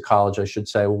them went to college, I should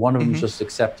say. Well, one of them just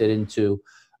accepted into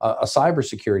a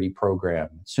cybersecurity program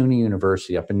at SUNY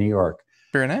University up in New York.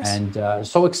 Very nice. And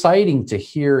so exciting to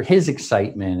hear his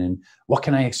excitement and what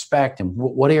can I expect and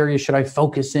what areas should I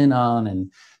focus in on.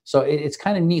 And so it's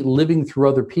kind of neat living through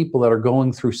other people that are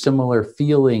going through similar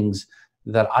feelings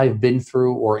that I've been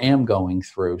through or am going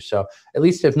through. So at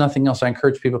least if nothing else, I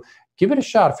encourage people, give it a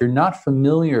shot. If you're not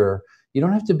familiar, you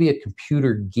don't have to be a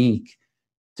computer geek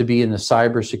to be in the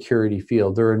cybersecurity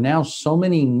field. There are now so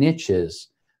many niches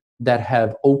that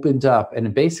have opened up, and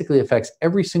it basically affects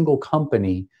every single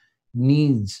company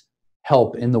needs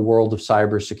help in the world of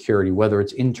cybersecurity, whether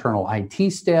it's internal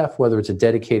IT staff, whether it's a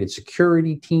dedicated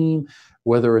security team,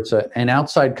 whether it's an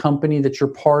outside company that you're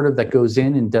part of that goes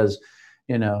in and does,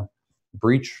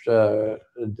 breach pen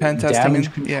testing,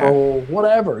 damage control,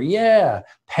 whatever. Yeah.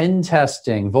 Pen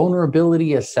testing,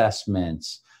 vulnerability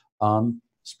assessments,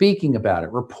 speaking about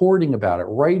it, reporting about it,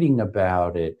 writing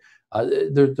about it.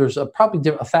 There's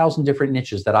probably 1,000 different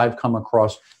niches that I've come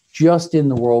across just in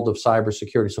the world of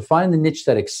cybersecurity. So find the niche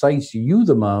that excites you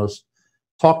the most.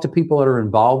 Talk to people that are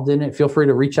involved in it. Feel free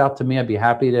to reach out to me. I'd be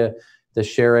happy to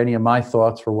share any of my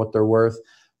thoughts for what they're worth.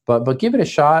 But give it a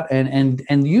shot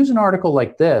and use an article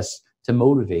like this to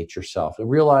motivate yourself and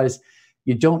realize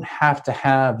you don't have to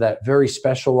have that very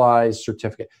specialized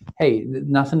certificate. Hey,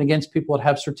 nothing against people that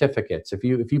have certificates. If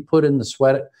you put in the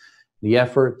sweat, the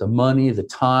effort, the money, the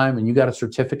time, and you got a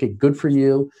certificate, good for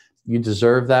you. You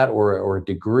deserve that, or a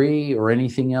degree or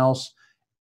anything else.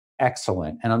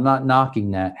 Excellent. And I'm not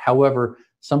knocking that. However,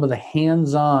 some of the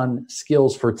hands-on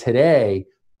skills for today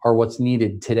are what's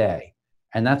needed today.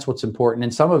 And that's what's important.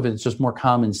 And some of it's just more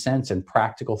common sense and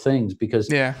practical things, because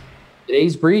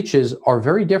today's breaches are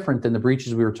very different than the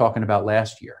breaches we were talking about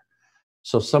last year.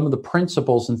 So some of the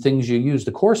principles and things you use,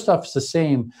 the core stuff is the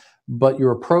same, but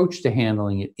your approach to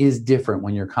handling it is different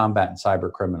when you're combating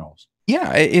cyber criminals.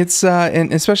 Yeah, it's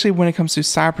and especially when it comes to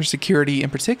cybersecurity in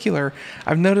particular,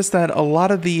 I've noticed that a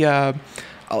lot of the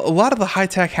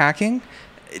high-tech hacking,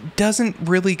 it doesn't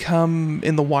really come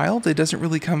in the wild. It doesn't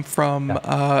really come from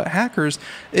hackers.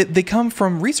 They come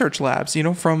from research labs,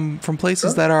 from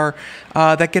places that are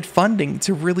that get funding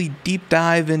to really deep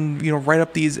dive and write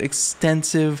up these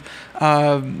extensive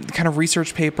kind of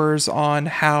research papers on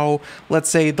how, let's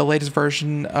say, the latest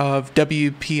version of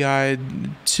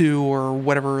WPI2 or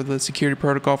whatever the security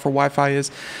protocol for Wi-Fi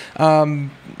is,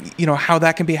 how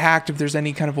that can be hacked if there's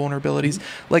any kind of vulnerabilities.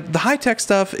 Like the high-tech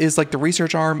stuff is like the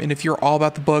research arm, and if you're all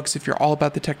about the books, if you're all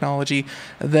about the technology,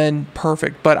 then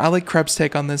perfect. But I like Krebs'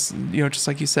 take on this, just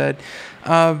like you said.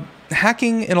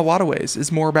 Hacking in a lot of ways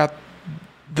is more about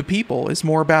the people, is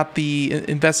more about the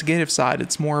investigative side.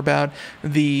 It's more about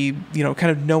the,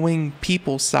 kind of knowing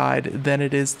people side than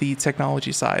it is the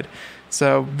technology side.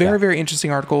 So very interesting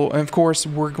article. And of course,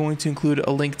 we're going to include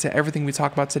a link to everything we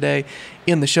talk about today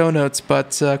in the show notes.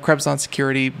 But Krebs on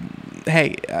security,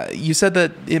 hey, you said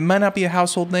that it might not be a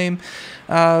household name.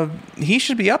 He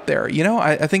should be up there.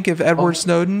 I think if Edward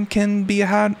Snowden can be a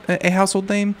household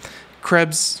name,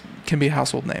 Krebs can be a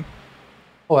household name.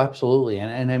 Oh, absolutely.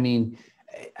 And I mean,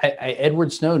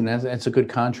 Edward Snowden, that's a good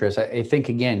contrast. I think,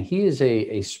 again, he is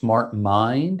a smart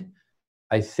mind.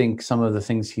 I think some of the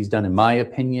things he's done, in my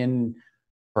opinion,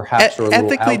 perhaps are a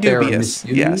little ethically out there dubious.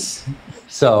 Yes.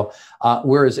 So,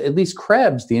 whereas at least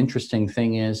Krebs, the interesting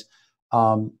thing is,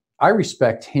 I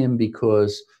respect him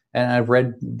because, and I've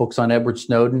read books on Edward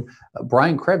Snowden.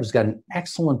 Brian Krebs has got an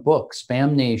excellent book,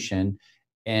 Spam Nation,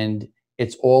 and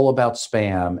it's all about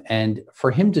spam. And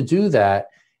for him to do that,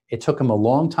 it took him a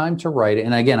long time to write it.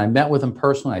 And again, I met with him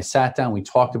personally. I sat down. We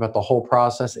talked about the whole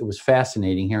process. It was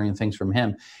fascinating hearing things from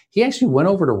him. He actually went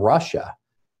over to Russia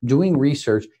doing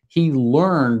research. He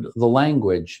learned the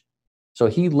language. So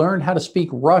he learned how to speak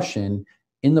Russian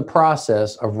in the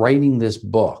process of writing this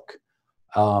book.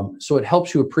 So it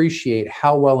helps you appreciate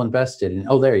how well invested.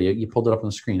 And there you pulled it up on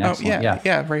the screen. Excellent.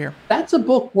 Yeah, right here. That's a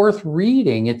book worth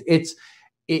reading.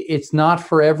 It's not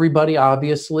for everybody,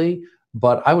 obviously,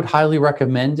 but I would highly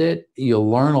recommend it. You'll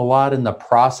learn a lot in the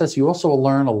process. You also will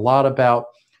learn a lot about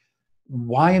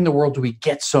why in the world do we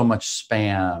get so much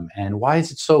spam, and why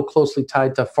is it so closely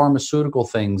tied to pharmaceutical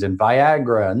things and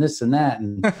Viagra and this and that.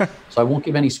 And so I won't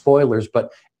give any spoilers,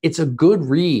 but it's a good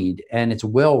read and it's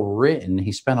well written.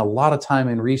 He spent a lot of time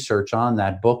and research on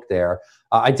that book there.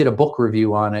 I did a book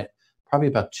review on it probably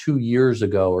about 2 years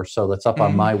ago or so. That's up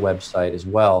on my website as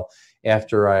well.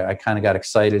 After I kind of got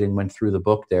excited and went through the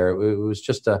book there, it was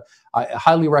just I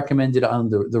highly recommend it on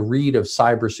the read of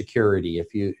cybersecurity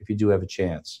if you do have a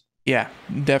chance. Yeah,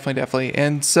 definitely.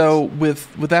 And so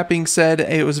with that being said,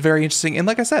 it was very interesting. And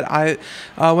like I said,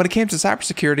 when it came to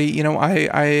cybersecurity, you know,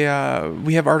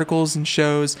 we have articles and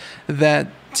shows that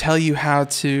tell you how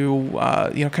to,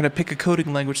 kind of pick a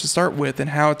coding language to start with and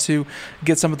how to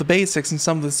get some of the basics and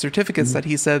some of the certificates that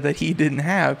he said that he didn't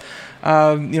have.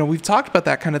 We've talked about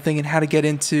that kind of thing and how to get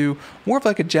into more of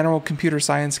like a general computer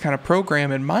science kind of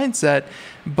program and mindset,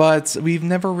 but we've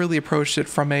never really approached it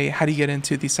from a how do you get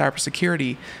into the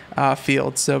cybersecurity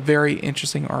field. So very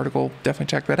interesting article. Definitely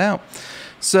check that out.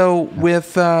 So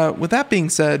with that being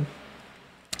said,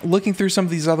 looking through some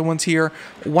of these other ones here,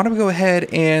 why don't we go ahead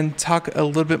and talk a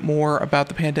little bit more about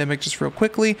the pandemic just real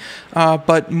quickly,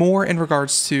 but more in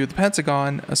regards to the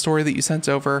Pentagon, a story that you sent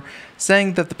over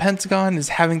saying that the Pentagon is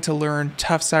having to learn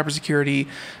tough cybersecurity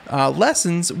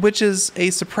lessons, which is a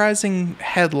surprising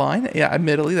headline. Yeah,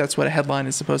 admittedly, that's what a headline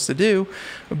is supposed to do,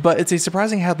 but it's a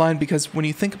surprising headline because when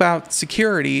you think about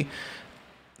security,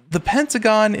 the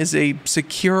Pentagon is a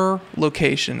secure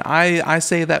location. I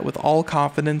say that with all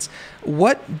confidence.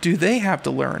 What do they have to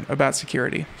learn about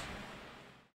security?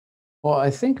 Well, I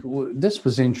think this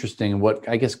was interesting. What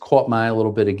I guess caught my eye a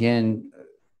little bit again,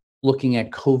 looking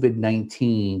at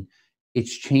COVID-19,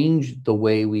 it's changed the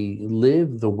way we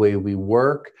live, the way we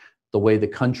work, the way the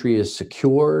country is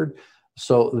secured.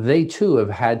 So they too have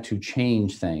had to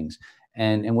change things.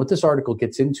 And what this article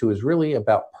gets into is really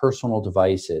about personal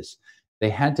devices. They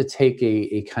had to take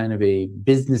a kind of a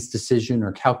business decision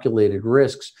or calculated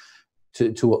risks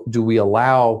to do we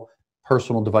allow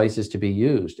personal devices to be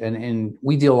used? And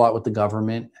we deal a lot with the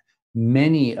government.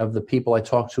 Many of the people I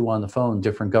talk to on the phone,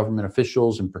 different government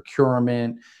officials and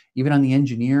procurement, even on the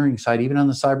engineering side, even on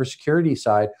the cybersecurity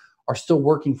side, are still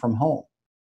working from home.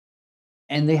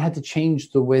 And they had to change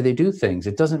the way they do things.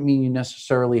 It doesn't mean you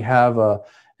necessarily have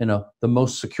the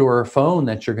most secure phone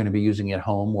that you're going to be using at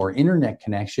home or internet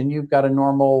connection. You've got a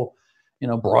normal,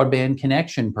 broadband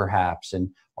connection perhaps. And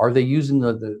are they using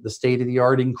the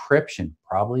state-of-the-art encryption?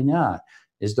 Probably not.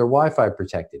 Is their Wi-Fi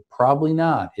protected? Probably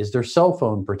not. Is their cell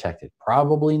phone protected?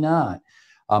 Probably not.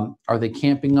 Are they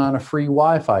camping on a free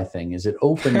Wi-Fi thing? Is it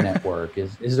open network?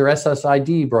 Is there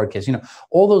SSID broadcast?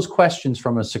 All those questions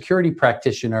from a security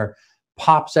practitioner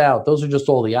pops out. Those are just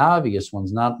all the obvious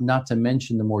ones, not to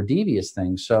mention the more devious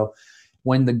things. So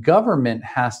when the government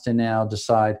has to now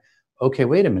decide, okay,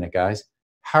 wait a minute, guys,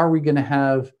 how are we going to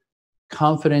have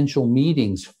confidential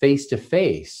meetings face to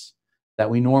face that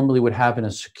we normally would have in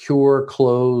a secure,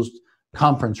 closed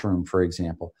conference room, for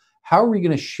example? How are we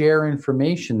going to share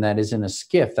information that is in a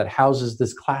SCIF that houses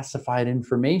this classified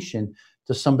information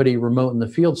to somebody remote in the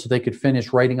field so they could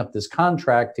finish writing up this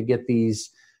contract to get these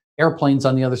airplanes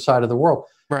on the other side of the world?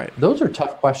 Right. Those are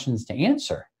tough questions to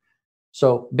answer.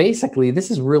 So basically,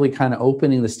 this is really kind of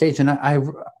opening the stage. And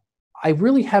I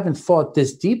really haven't thought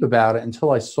this deep about it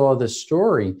until I saw this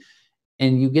story.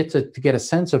 And you get to get a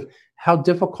sense of how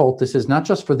difficult this is, not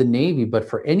just for the Navy, but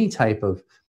for any type of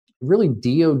really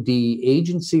DoD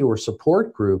agency or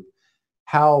support group,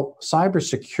 how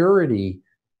cybersecurity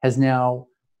has now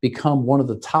become one of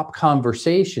the top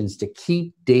conversations to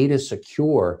keep data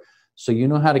secure. So you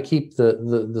know how to keep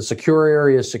the secure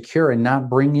area secure and not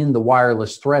bring in the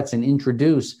wireless threats and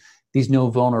introduce these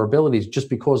new vulnerabilities just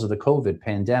because of the COVID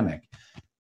pandemic.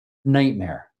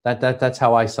 Nightmare. That's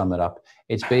how I sum it up.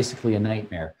 It's basically a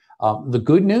nightmare. The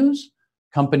good news,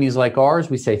 companies like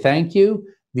ours, we say thank you.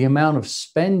 The amount of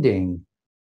spending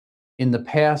in the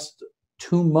past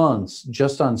 2 months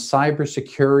just on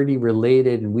cybersecurity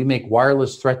related, and we make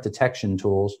wireless threat detection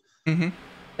tools. Mm-hmm.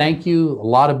 Thank you. A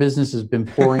lot of business has been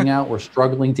pouring out. We're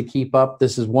struggling to keep up.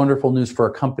 This is wonderful news for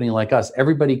a company like us.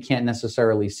 Everybody can't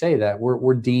necessarily say that.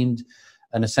 We're deemed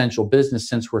an essential business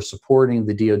since we're supporting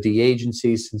the DoD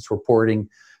agencies, since we're supporting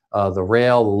the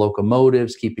rail, the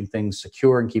locomotives, keeping things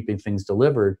secure and keeping things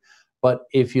delivered. But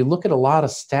if you look at a lot of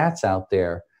stats out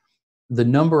there, the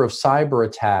number of cyber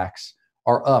attacks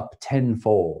are up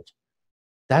tenfold.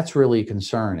 That's really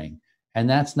concerning. And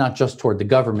that's not just toward the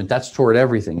government, that's toward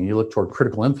everything. And you look toward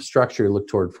critical infrastructure, you look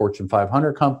toward Fortune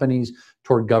 500 companies,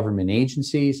 toward government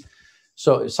agencies.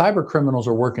 So cyber criminals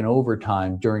are working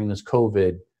overtime during this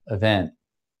COVID event.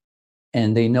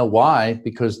 And they know why,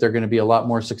 because they're going to be a lot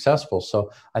more successful. So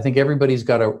I think everybody's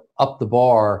got to up the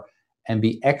bar and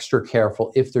be extra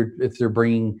careful if they're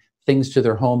bringing things to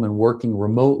their home and working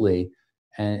remotely,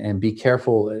 and be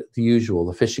careful. The usual,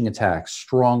 the phishing attacks,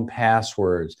 strong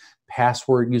passwords,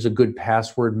 use a good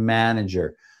password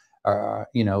manager. Are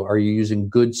you using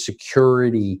good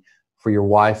security for your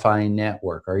Wi-Fi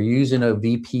network? Are you using a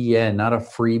VPN, not a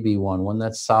freebie one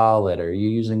that's solid? Are you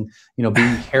using,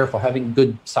 being careful, having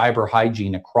good cyber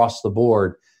hygiene across the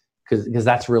board? Because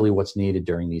that's really what's needed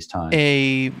during these times.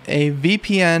 A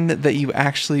VPN that you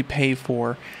actually pay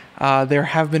for. There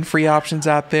have been free options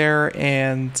out there,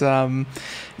 and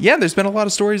there's been a lot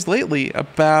of stories lately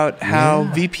about how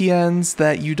VPNs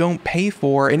that you don't pay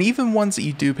for, and even ones that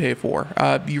you do pay for,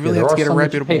 you really have to get a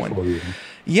reputable one.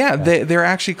 They're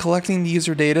actually collecting the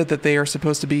user data that they are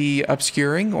supposed to be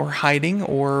obscuring or hiding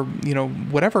or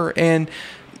whatever, and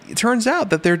it turns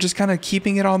out that they're just kind of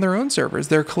keeping it on their own servers.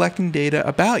 They're collecting data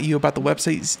about you, about the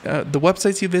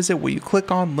websites you visit, what you click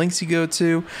on, links you go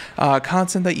to,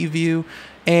 content that you view.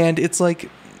 And it's like,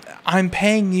 I'm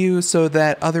paying you so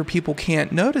that other people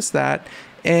can't notice that.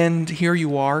 And here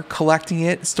you are collecting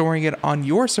it, storing it on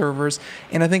your servers.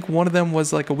 And I think one of them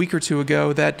was like a week or two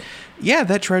ago that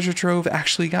treasure trove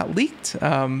actually got leaked,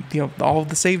 all of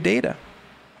the saved data.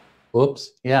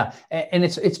 Whoops. Yeah. And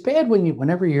it's bad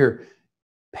whenever you're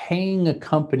paying a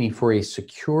company for a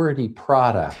security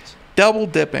product. Double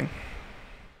dipping.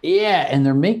 Yeah, and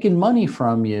they're making money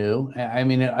from you. I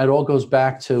mean, it all goes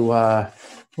back to,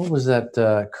 what was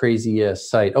that crazy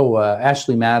site? Oh,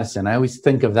 Ashley Madison. I always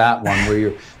think of that one where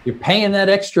you're paying that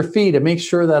extra fee to make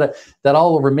sure that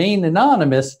I'll remain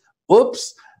anonymous.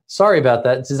 Oops, sorry about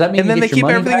that. Does that mean? And then they keep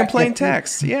everything in plain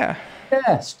text. Yeah.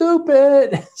 Yeah,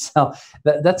 stupid. So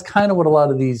that's kind of what a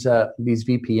lot of these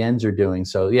VPNs are doing.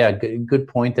 So yeah, good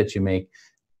point that you make.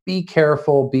 Be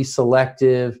careful, be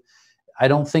selective. I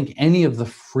don't think any of the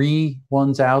free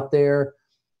ones out there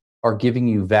are giving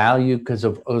you value because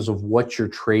of what you're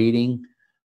trading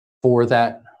for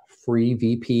that free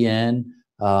VPN.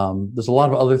 There's a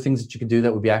lot of other things that you could do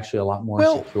that would be actually a lot more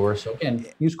secure. So again,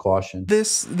 use caution.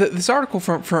 This article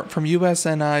from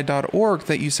usni.org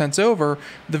that you sent over,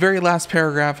 the very last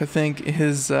paragraph I think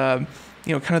is kind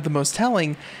of the most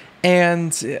telling.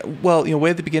 And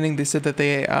way at the beginning they said that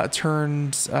they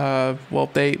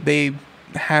they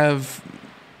have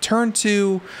turned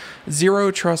to zero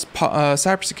trust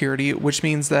cybersecurity, which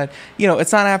means that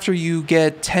it's not after you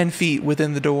get 10 feet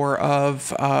within the door of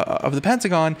the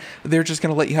Pentagon they're just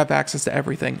going to let you have access to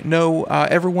everything. No,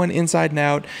 everyone inside and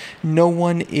out. No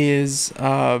one is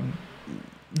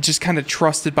just kind of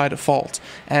trusted by default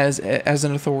as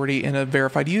an authority and a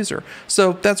verified user.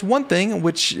 So that's one thing,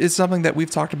 which is something that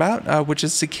we've talked about, which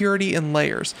is security in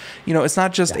layers. It's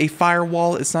not just a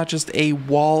firewall. It's not just a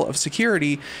wall of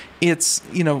security. It's,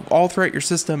 all throughout your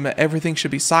system, everything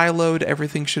should be siloed.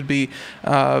 Everything should be,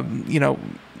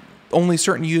 only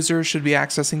certain users should be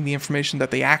accessing the information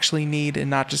that they actually need and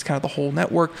not just kind of the whole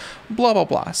network, blah, blah,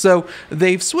 blah. So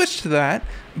they've switched to that.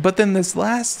 But then this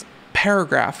last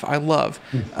paragraph I love,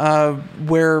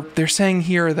 where they're saying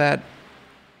here that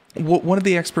one of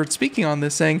the experts speaking on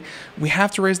this saying we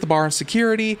have to raise the bar on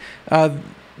security.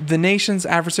 The nation's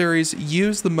adversaries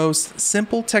use the most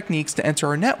simple techniques to enter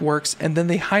our networks, and then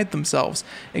they hide themselves.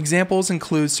 Examples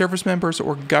include service members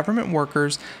or government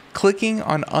workers clicking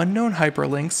on unknown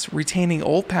hyperlinks, retaining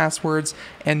old passwords,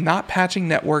 and not patching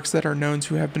networks that are known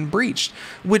to have been breached,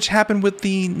 which happened with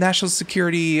the National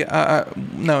Security, the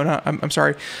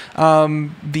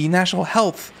National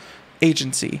Health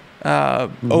Agency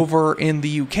over in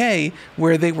the UK,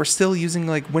 where they were still using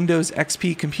like Windows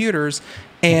XP computers,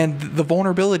 and the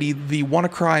vulnerability, the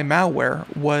WannaCry malware,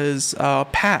 was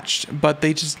patched, but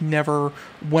they just never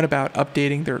went about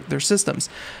updating their systems.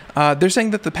 They're saying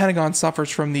that the Pentagon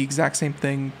suffers from the exact same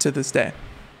thing to this day.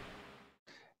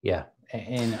 Yeah,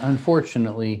 and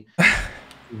unfortunately,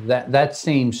 that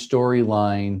same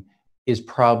storyline is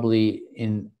probably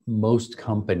in most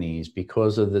companies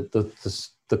because of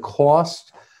the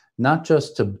cost, not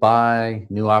just to buy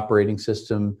new operating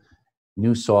system,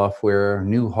 new software,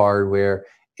 new hardware.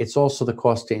 It's also the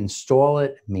cost to install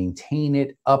it, maintain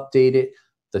it, update it,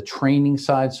 the training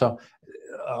side. So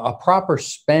a proper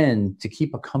spend to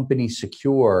keep a company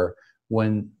secure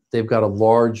when they've got a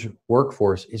large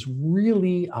workforce is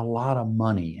really a lot of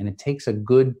money, and it takes a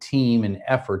good team and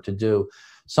effort to do.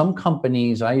 Some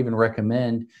companies, I even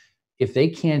recommend, if they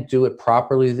can't do it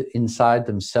properly inside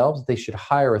themselves, they should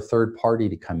hire a third party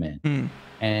to come in.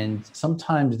 And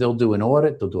sometimes they'll do an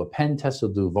audit, they'll do a pen test, they'll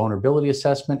do a vulnerability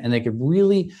assessment, and they could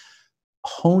really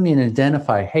hone in and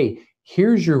identify, hey,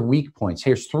 here's your weak points.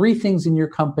 Here's 3 things in your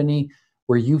company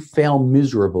where you fail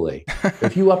miserably.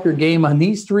 If you up your game on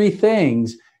these 3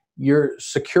 things, your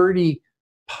security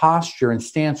posture and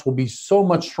stance will be so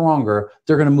much stronger,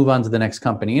 they're going to move on to the next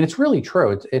company. And it's really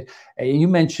true. You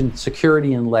mentioned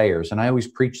security in layers, and I always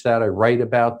preach that. I write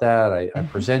about that. I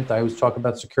present. I always talk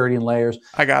about security in layers.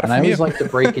 I got it. And I always like to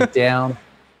break it down.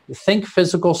 Think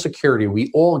physical security. We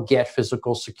all get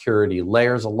physical security,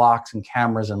 layers of locks and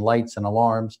cameras and lights and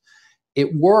alarms.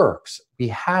 It works. We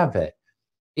have it.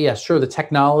 Yeah, sure. The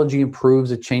technology improves.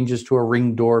 It changes to a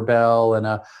Ring doorbell and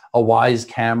a Wise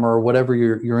camera, or whatever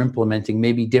you're implementing,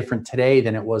 may be different today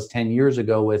than it was 10 years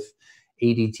ago with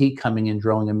ADT coming in,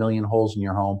 drilling a million holes in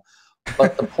your home.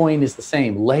 But the point is the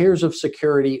same. Layers of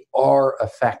security are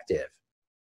effective.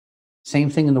 Same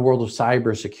thing in the world of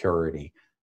cybersecurity.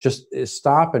 Just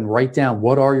stop and write down,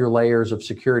 what are your layers of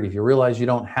security? If you realize you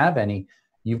don't have any,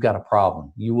 you've got a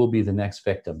problem. You will be the next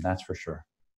victim. That's for sure.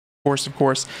 Of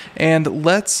course. And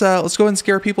let's go ahead and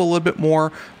scare people a little bit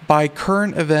more by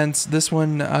current events. This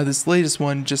one, this latest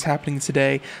one just happening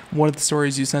today. One of the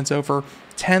stories you sent over,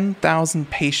 10,000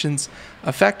 patients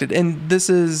affected. And this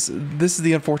is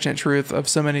the unfortunate truth of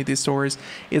so many of these stories.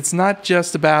 It's not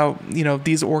just about,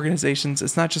 these organizations.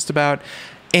 It's not just about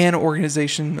an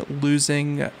organization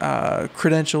losing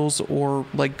credentials, or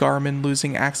like Garmin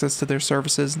losing access to their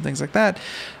services and things like that.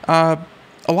 A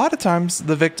lot of times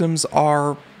the victims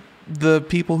are the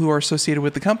people who are associated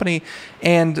with the company.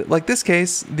 And like this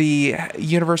case, the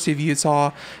University of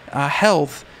Utah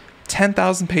Health,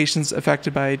 10,000 patients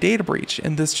affected by a data breach.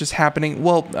 And this just happening,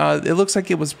 it looks like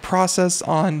it was processed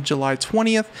on July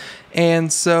 20th.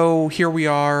 And so here we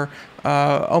are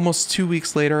almost 2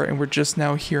 weeks later, and we're just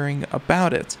now hearing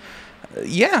about it.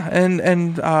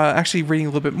 Actually reading a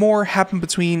little bit more, happened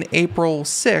between April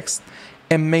 6th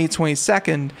and May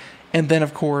 22nd. And then,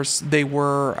 of course, they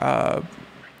were...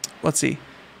 I'm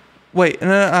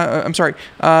sorry.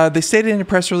 They stated in a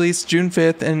press release June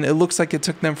 5th, and it looks like it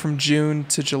took them from June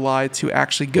to July to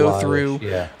actually go through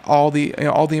all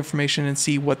the information and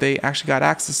see what they actually got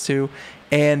access to.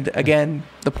 And again,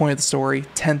 the point of the story: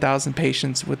 10,000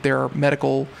 patients with their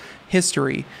medical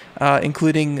history,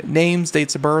 including names,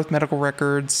 dates of birth, medical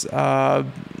records,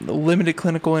 limited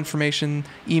clinical information,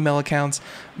 email accounts.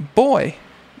 Boy,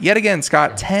 yet again,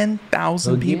 Scott,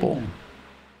 10,000 people.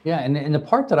 Yeah, and the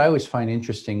part that I always find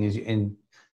interesting is,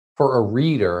 for a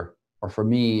reader, or for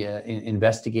me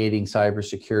investigating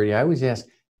cybersecurity, I always ask,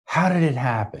 how did it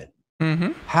happen?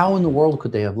 Mm-hmm. How in the world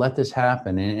could they have let this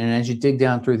happen? And as you dig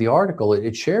down through the article,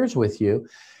 it shares with you,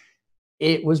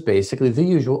 it was basically the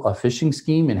usual, a phishing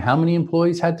scheme. And how many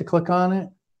employees had to click on it?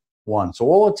 One. So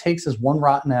all it takes is one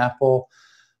rotten apple,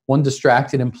 one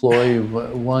distracted employee,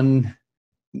 one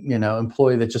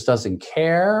employee that just doesn't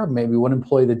care, maybe one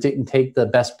employee that didn't take the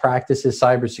best practices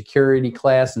cybersecurity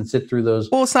class and sit through those.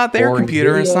 Well, it's not their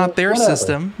computer, it's not their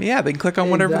system. Yeah, they can click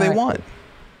on whatever they want.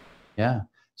 Yeah.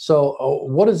 So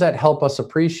what does that help us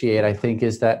appreciate, I think,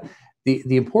 is that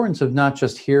the importance of not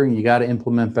just hearing you got to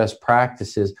implement best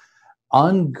practices,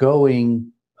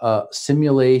 ongoing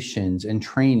simulations and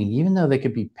training, even though they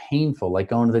could be painful, like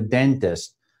going to the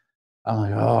dentist. I'm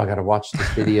like, I got to watch this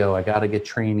video. I got to get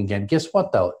trained again. Guess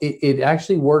what, though? It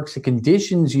actually works. It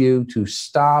conditions you to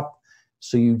stop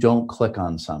so you don't click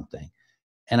on something.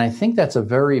 And I think that's a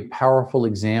very powerful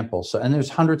example. And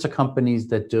there's hundreds of companies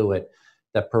that do it,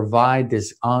 that provide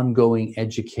this ongoing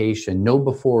education.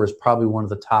 KnowBe4 is probably one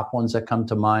of the top ones that come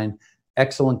to mind.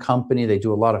 Excellent company. They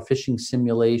do a lot of phishing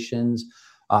simulations.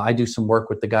 I do some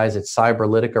work with the guys at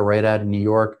Cyberlytica right out of New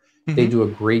York. They do a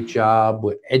great job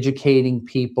with educating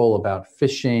people about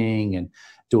phishing, and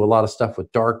do a lot of stuff with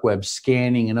dark web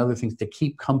scanning and other things to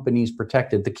keep companies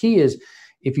protected. The key is,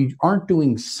 if you aren't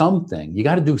doing something, you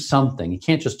got to do something. You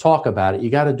can't just talk about it. You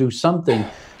got to do something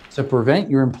to prevent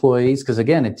your employees. Because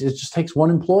again, it just takes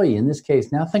one employee in this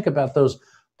case. Now think about those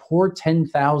poor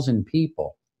 10,000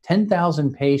 people,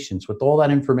 10,000 patients with all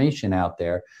that information out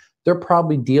there. They're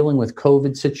probably dealing with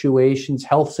COVID situations,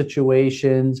 health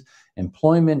situations,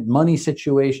 employment, money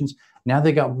situations. Now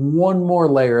they got one more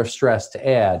layer of stress to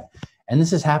add. And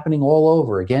this is happening all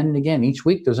over again and again. Each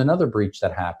week there's another breach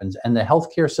that happens. And the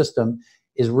healthcare system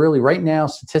is really, right now,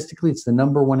 statistically, it's the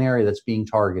 #1 area that's being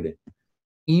targeted.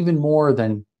 Even more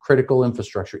than critical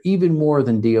infrastructure, even more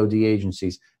than DoD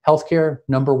agencies. Healthcare,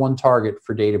 #1 target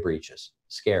for data breaches.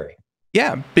 Scary.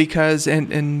 Yeah, because,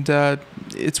 and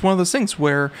it's one of those things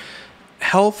where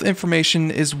health information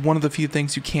is one of the few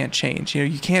things you can't change.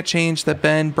 You can't change that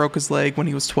Ben broke his leg when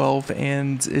he was 12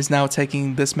 and is now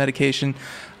taking this medication.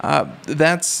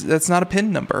 That's not a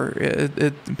PIN number.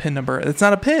 PIN number. It's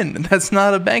not a PIN. That's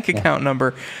not a bank account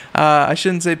number. I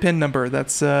shouldn't say PIN number.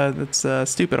 That's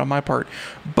stupid on my part.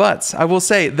 But I will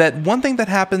say that one thing that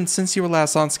happened since you were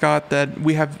last on, Scott, that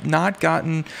we have not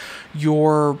gotten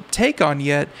your take on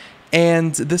yet,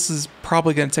 and this is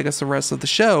probably going to take us the rest of the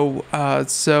show.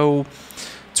 So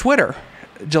Twitter,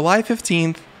 July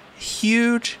 15th,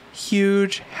 huge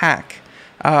hack.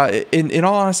 In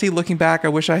all honesty, looking back, I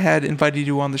wish I had invited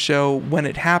you on the show when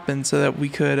it happened so that we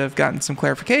could have gotten some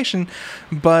clarification.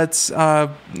 But for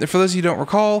those of you who don't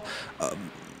recall,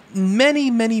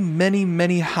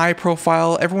 many high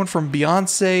profile, everyone from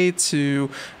Beyonce to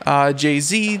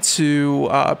Jay-Z to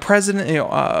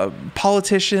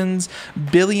politicians,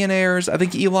 billionaires. I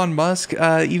think Elon Musk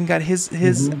even got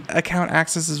his account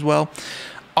access as well.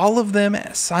 All of them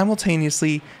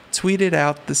simultaneously tweeted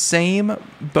out the same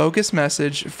bogus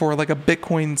message for like a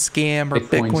Bitcoin scam or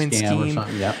Bitcoin scheme. Or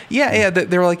yeah.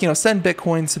 They were like, send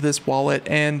Bitcoins to this wallet.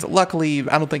 And luckily,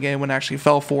 I don't think anyone actually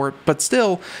fell for it. But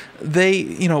still, they,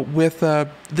 with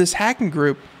this hacking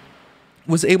group,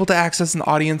 was able to access an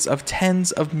audience of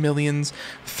tens of millions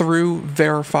through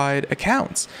verified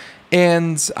accounts.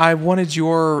 And I wanted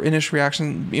your initial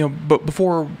reaction, but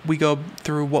before we go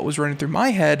through what was running through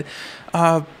my head,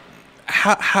 how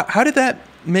did that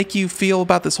make you feel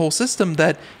about this whole system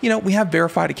that, we have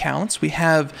verified accounts, we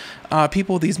have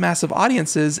people with these massive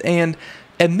audiences, and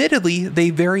admittedly, they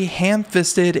very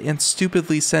ham-fisted and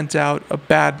stupidly sent out a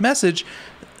bad message.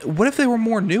 What if they were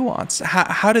more nuanced?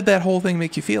 How did that whole thing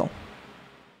make you feel?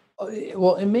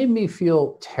 Well, it made me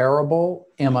feel terrible.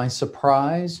 Am I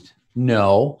surprised?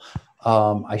 No.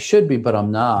 I should be, but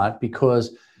I'm not,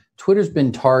 because Twitter's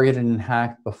been targeted and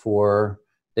hacked before.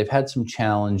 They've had some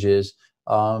challenges.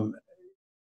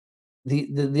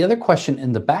 The other question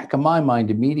in the back of my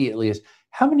mind immediately is,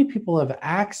 how many people have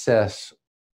access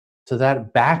to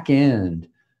that back end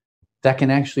that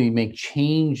can actually make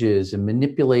changes and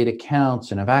manipulate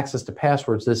accounts and have access to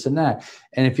passwords, this and that?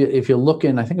 And if you look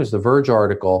in, I think it was the Verge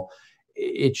article,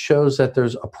 it shows that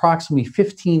there's approximately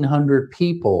 1,500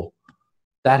 people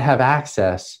that have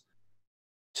access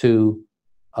to,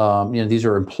 these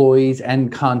are employees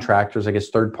and contractors, I guess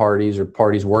third parties or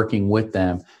parties working with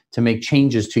them to make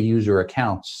changes to user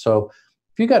accounts. So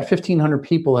if you got 1,500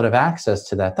 people that have access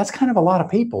to that, that's kind of a lot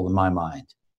of people in my mind.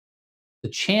 The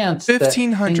chance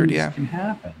 1,500, that can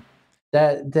happen,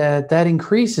 that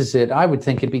increases it. I would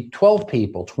think it'd be 12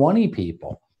 people, 20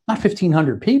 people, not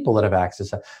 1,500 people that have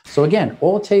access. So again,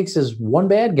 all it takes is one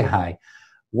bad guy,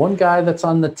 one guy that's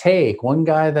on the take, one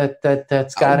guy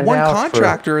that's got it one out. One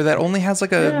contractor that only has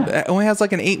like an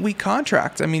 8-week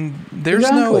contract. I mean, there's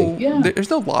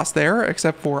no loss there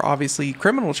except for obviously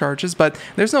criminal charges, but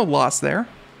there's no loss there.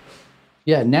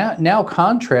 Yeah. Now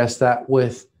contrast that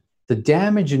with the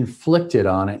damage inflicted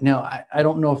on it. Now, I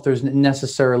don't know if there's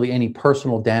necessarily any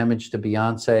personal damage to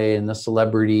Beyonce and the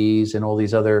celebrities and all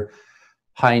these other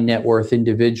high net worth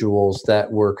individuals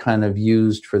that were kind of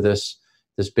used for this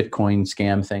Bitcoin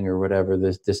scam thing or whatever,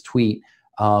 this tweet.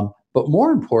 But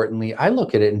more importantly, I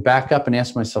look at it and back up and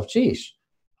ask myself, geez,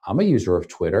 I'm a user of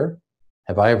Twitter.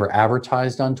 Have I ever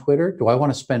advertised on Twitter? Do I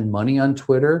want to spend money on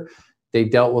Twitter? They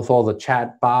dealt with all the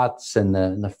chat bots and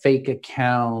the fake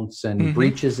accounts and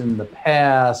breaches in the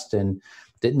past. And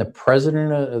didn't the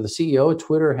president or the CEO of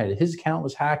Twitter had his account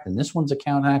was hacked and this one's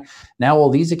account hacked? Now all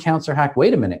these accounts are hacked.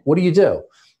 Wait a minute. What do?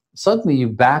 Suddenly you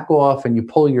back off and you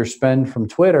pull your spend from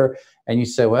Twitter and you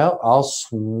say, well, I'll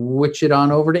switch it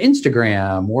on over to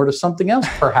Instagram or to something else,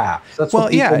 perhaps. That's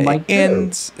what people might do.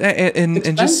 And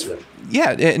just,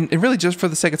 and really just for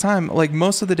the sake of time, like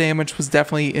most of the damage was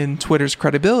definitely in Twitter's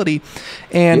credibility.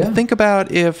 And think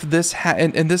about if this,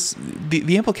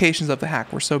 the implications of the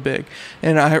hack were so big.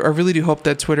 And I really do hope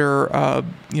that Twitter,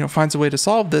 finds a way to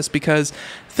solve this, because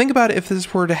think about if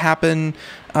this were to happen.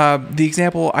 The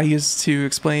example I used to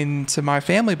explain to my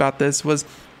family about this was,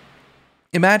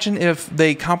 imagine if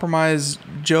they compromise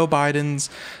Joe Biden's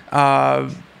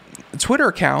Twitter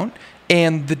account,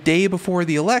 and the day before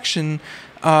the election,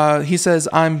 he says,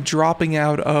 I'm dropping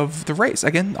out of the race.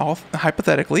 Again, all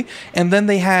hypothetically. And then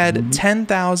they had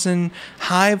 10,000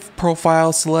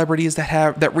 high-profile celebrities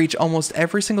that reach almost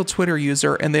every single Twitter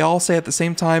user, and they all say at the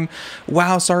same time,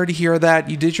 wow, sorry to hear that.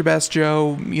 You did your best,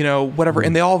 Joe, whatever.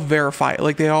 And they all verify it.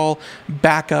 Like, they all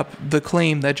back up the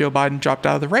claim that Joe Biden dropped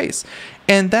out of the race.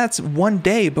 And that's one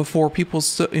day before people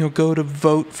go to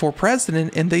vote for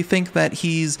president, and they think that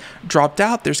he's dropped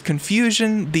out. There's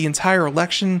confusion. The entire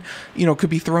election, could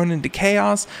be thrown into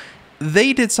chaos.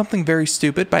 they did something very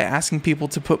stupid by asking people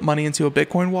to put money into a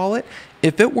Bitcoin wallet.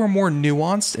 If it were more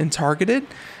nuanced and targeted,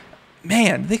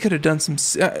 man, they could have done some.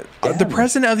 The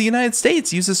president of the United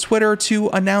States uses Twitter to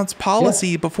announce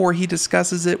policy before he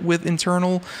discusses it with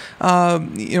internal,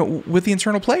 with the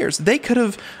internal players. They could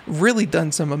have really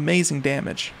done some amazing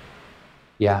damage.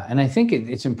 Yeah, and I think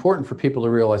it's important for people to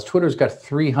realize Twitter's got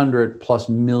 300+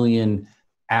 million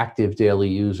active daily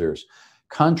users.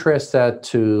 Contrast that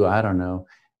to, I don't know,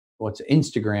 what's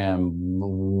Instagram,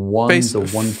 1 to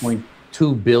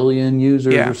 1.2 billion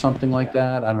users or something like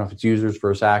that. I don't know if it's users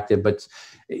versus active, but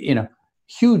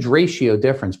huge ratio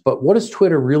difference. But what is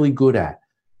Twitter really good at?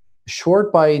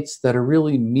 Short bites that are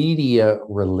really media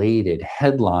related,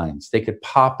 headlines. They could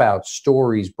pop out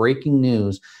stories, breaking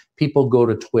news. People go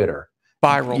to Twitter.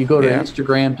 Viral. You go to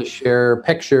Instagram to share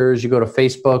pictures. You go to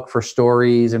Facebook for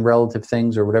stories and relative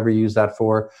things or whatever you use that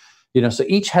for. So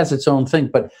each has its own thing.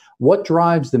 But what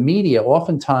drives the media?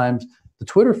 Oftentimes, the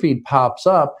Twitter feed pops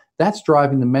up. That's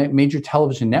driving the major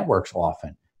television networks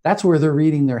often. That's where they're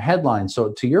reading their headlines.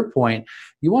 So to your point,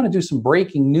 you want to do some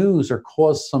breaking news or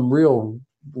cause some real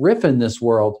riff in this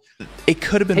world. It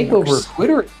could have been take worse. Over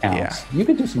Twitter accounts. You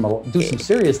could do some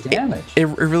serious damage. It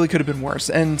really could have been worse.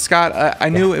 And Scott, I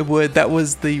knew it would. That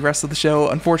was the rest of the show.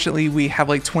 Unfortunately, we have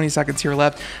like 20 seconds here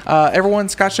left. Everyone,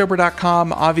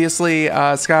 ScottSchober.com. Obviously,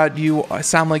 Scott, you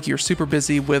sound like you're super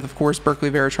busy with, of course,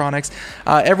 Berkeley Varitronics.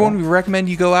 Everyone, we recommend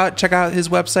you go out, check out his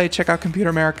website, check out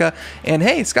Computer America. And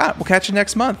hey, Scott, we'll catch you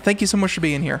next month. Thank you so much for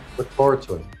being here. Look forward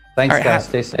to it. Thanks, guys.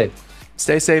 Stay safe.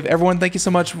 Stay safe. Everyone, thank you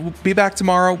so much. We'll be back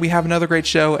tomorrow. We have another great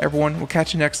show. Everyone, we'll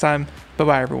catch you next time.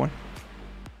 Bye-bye, everyone.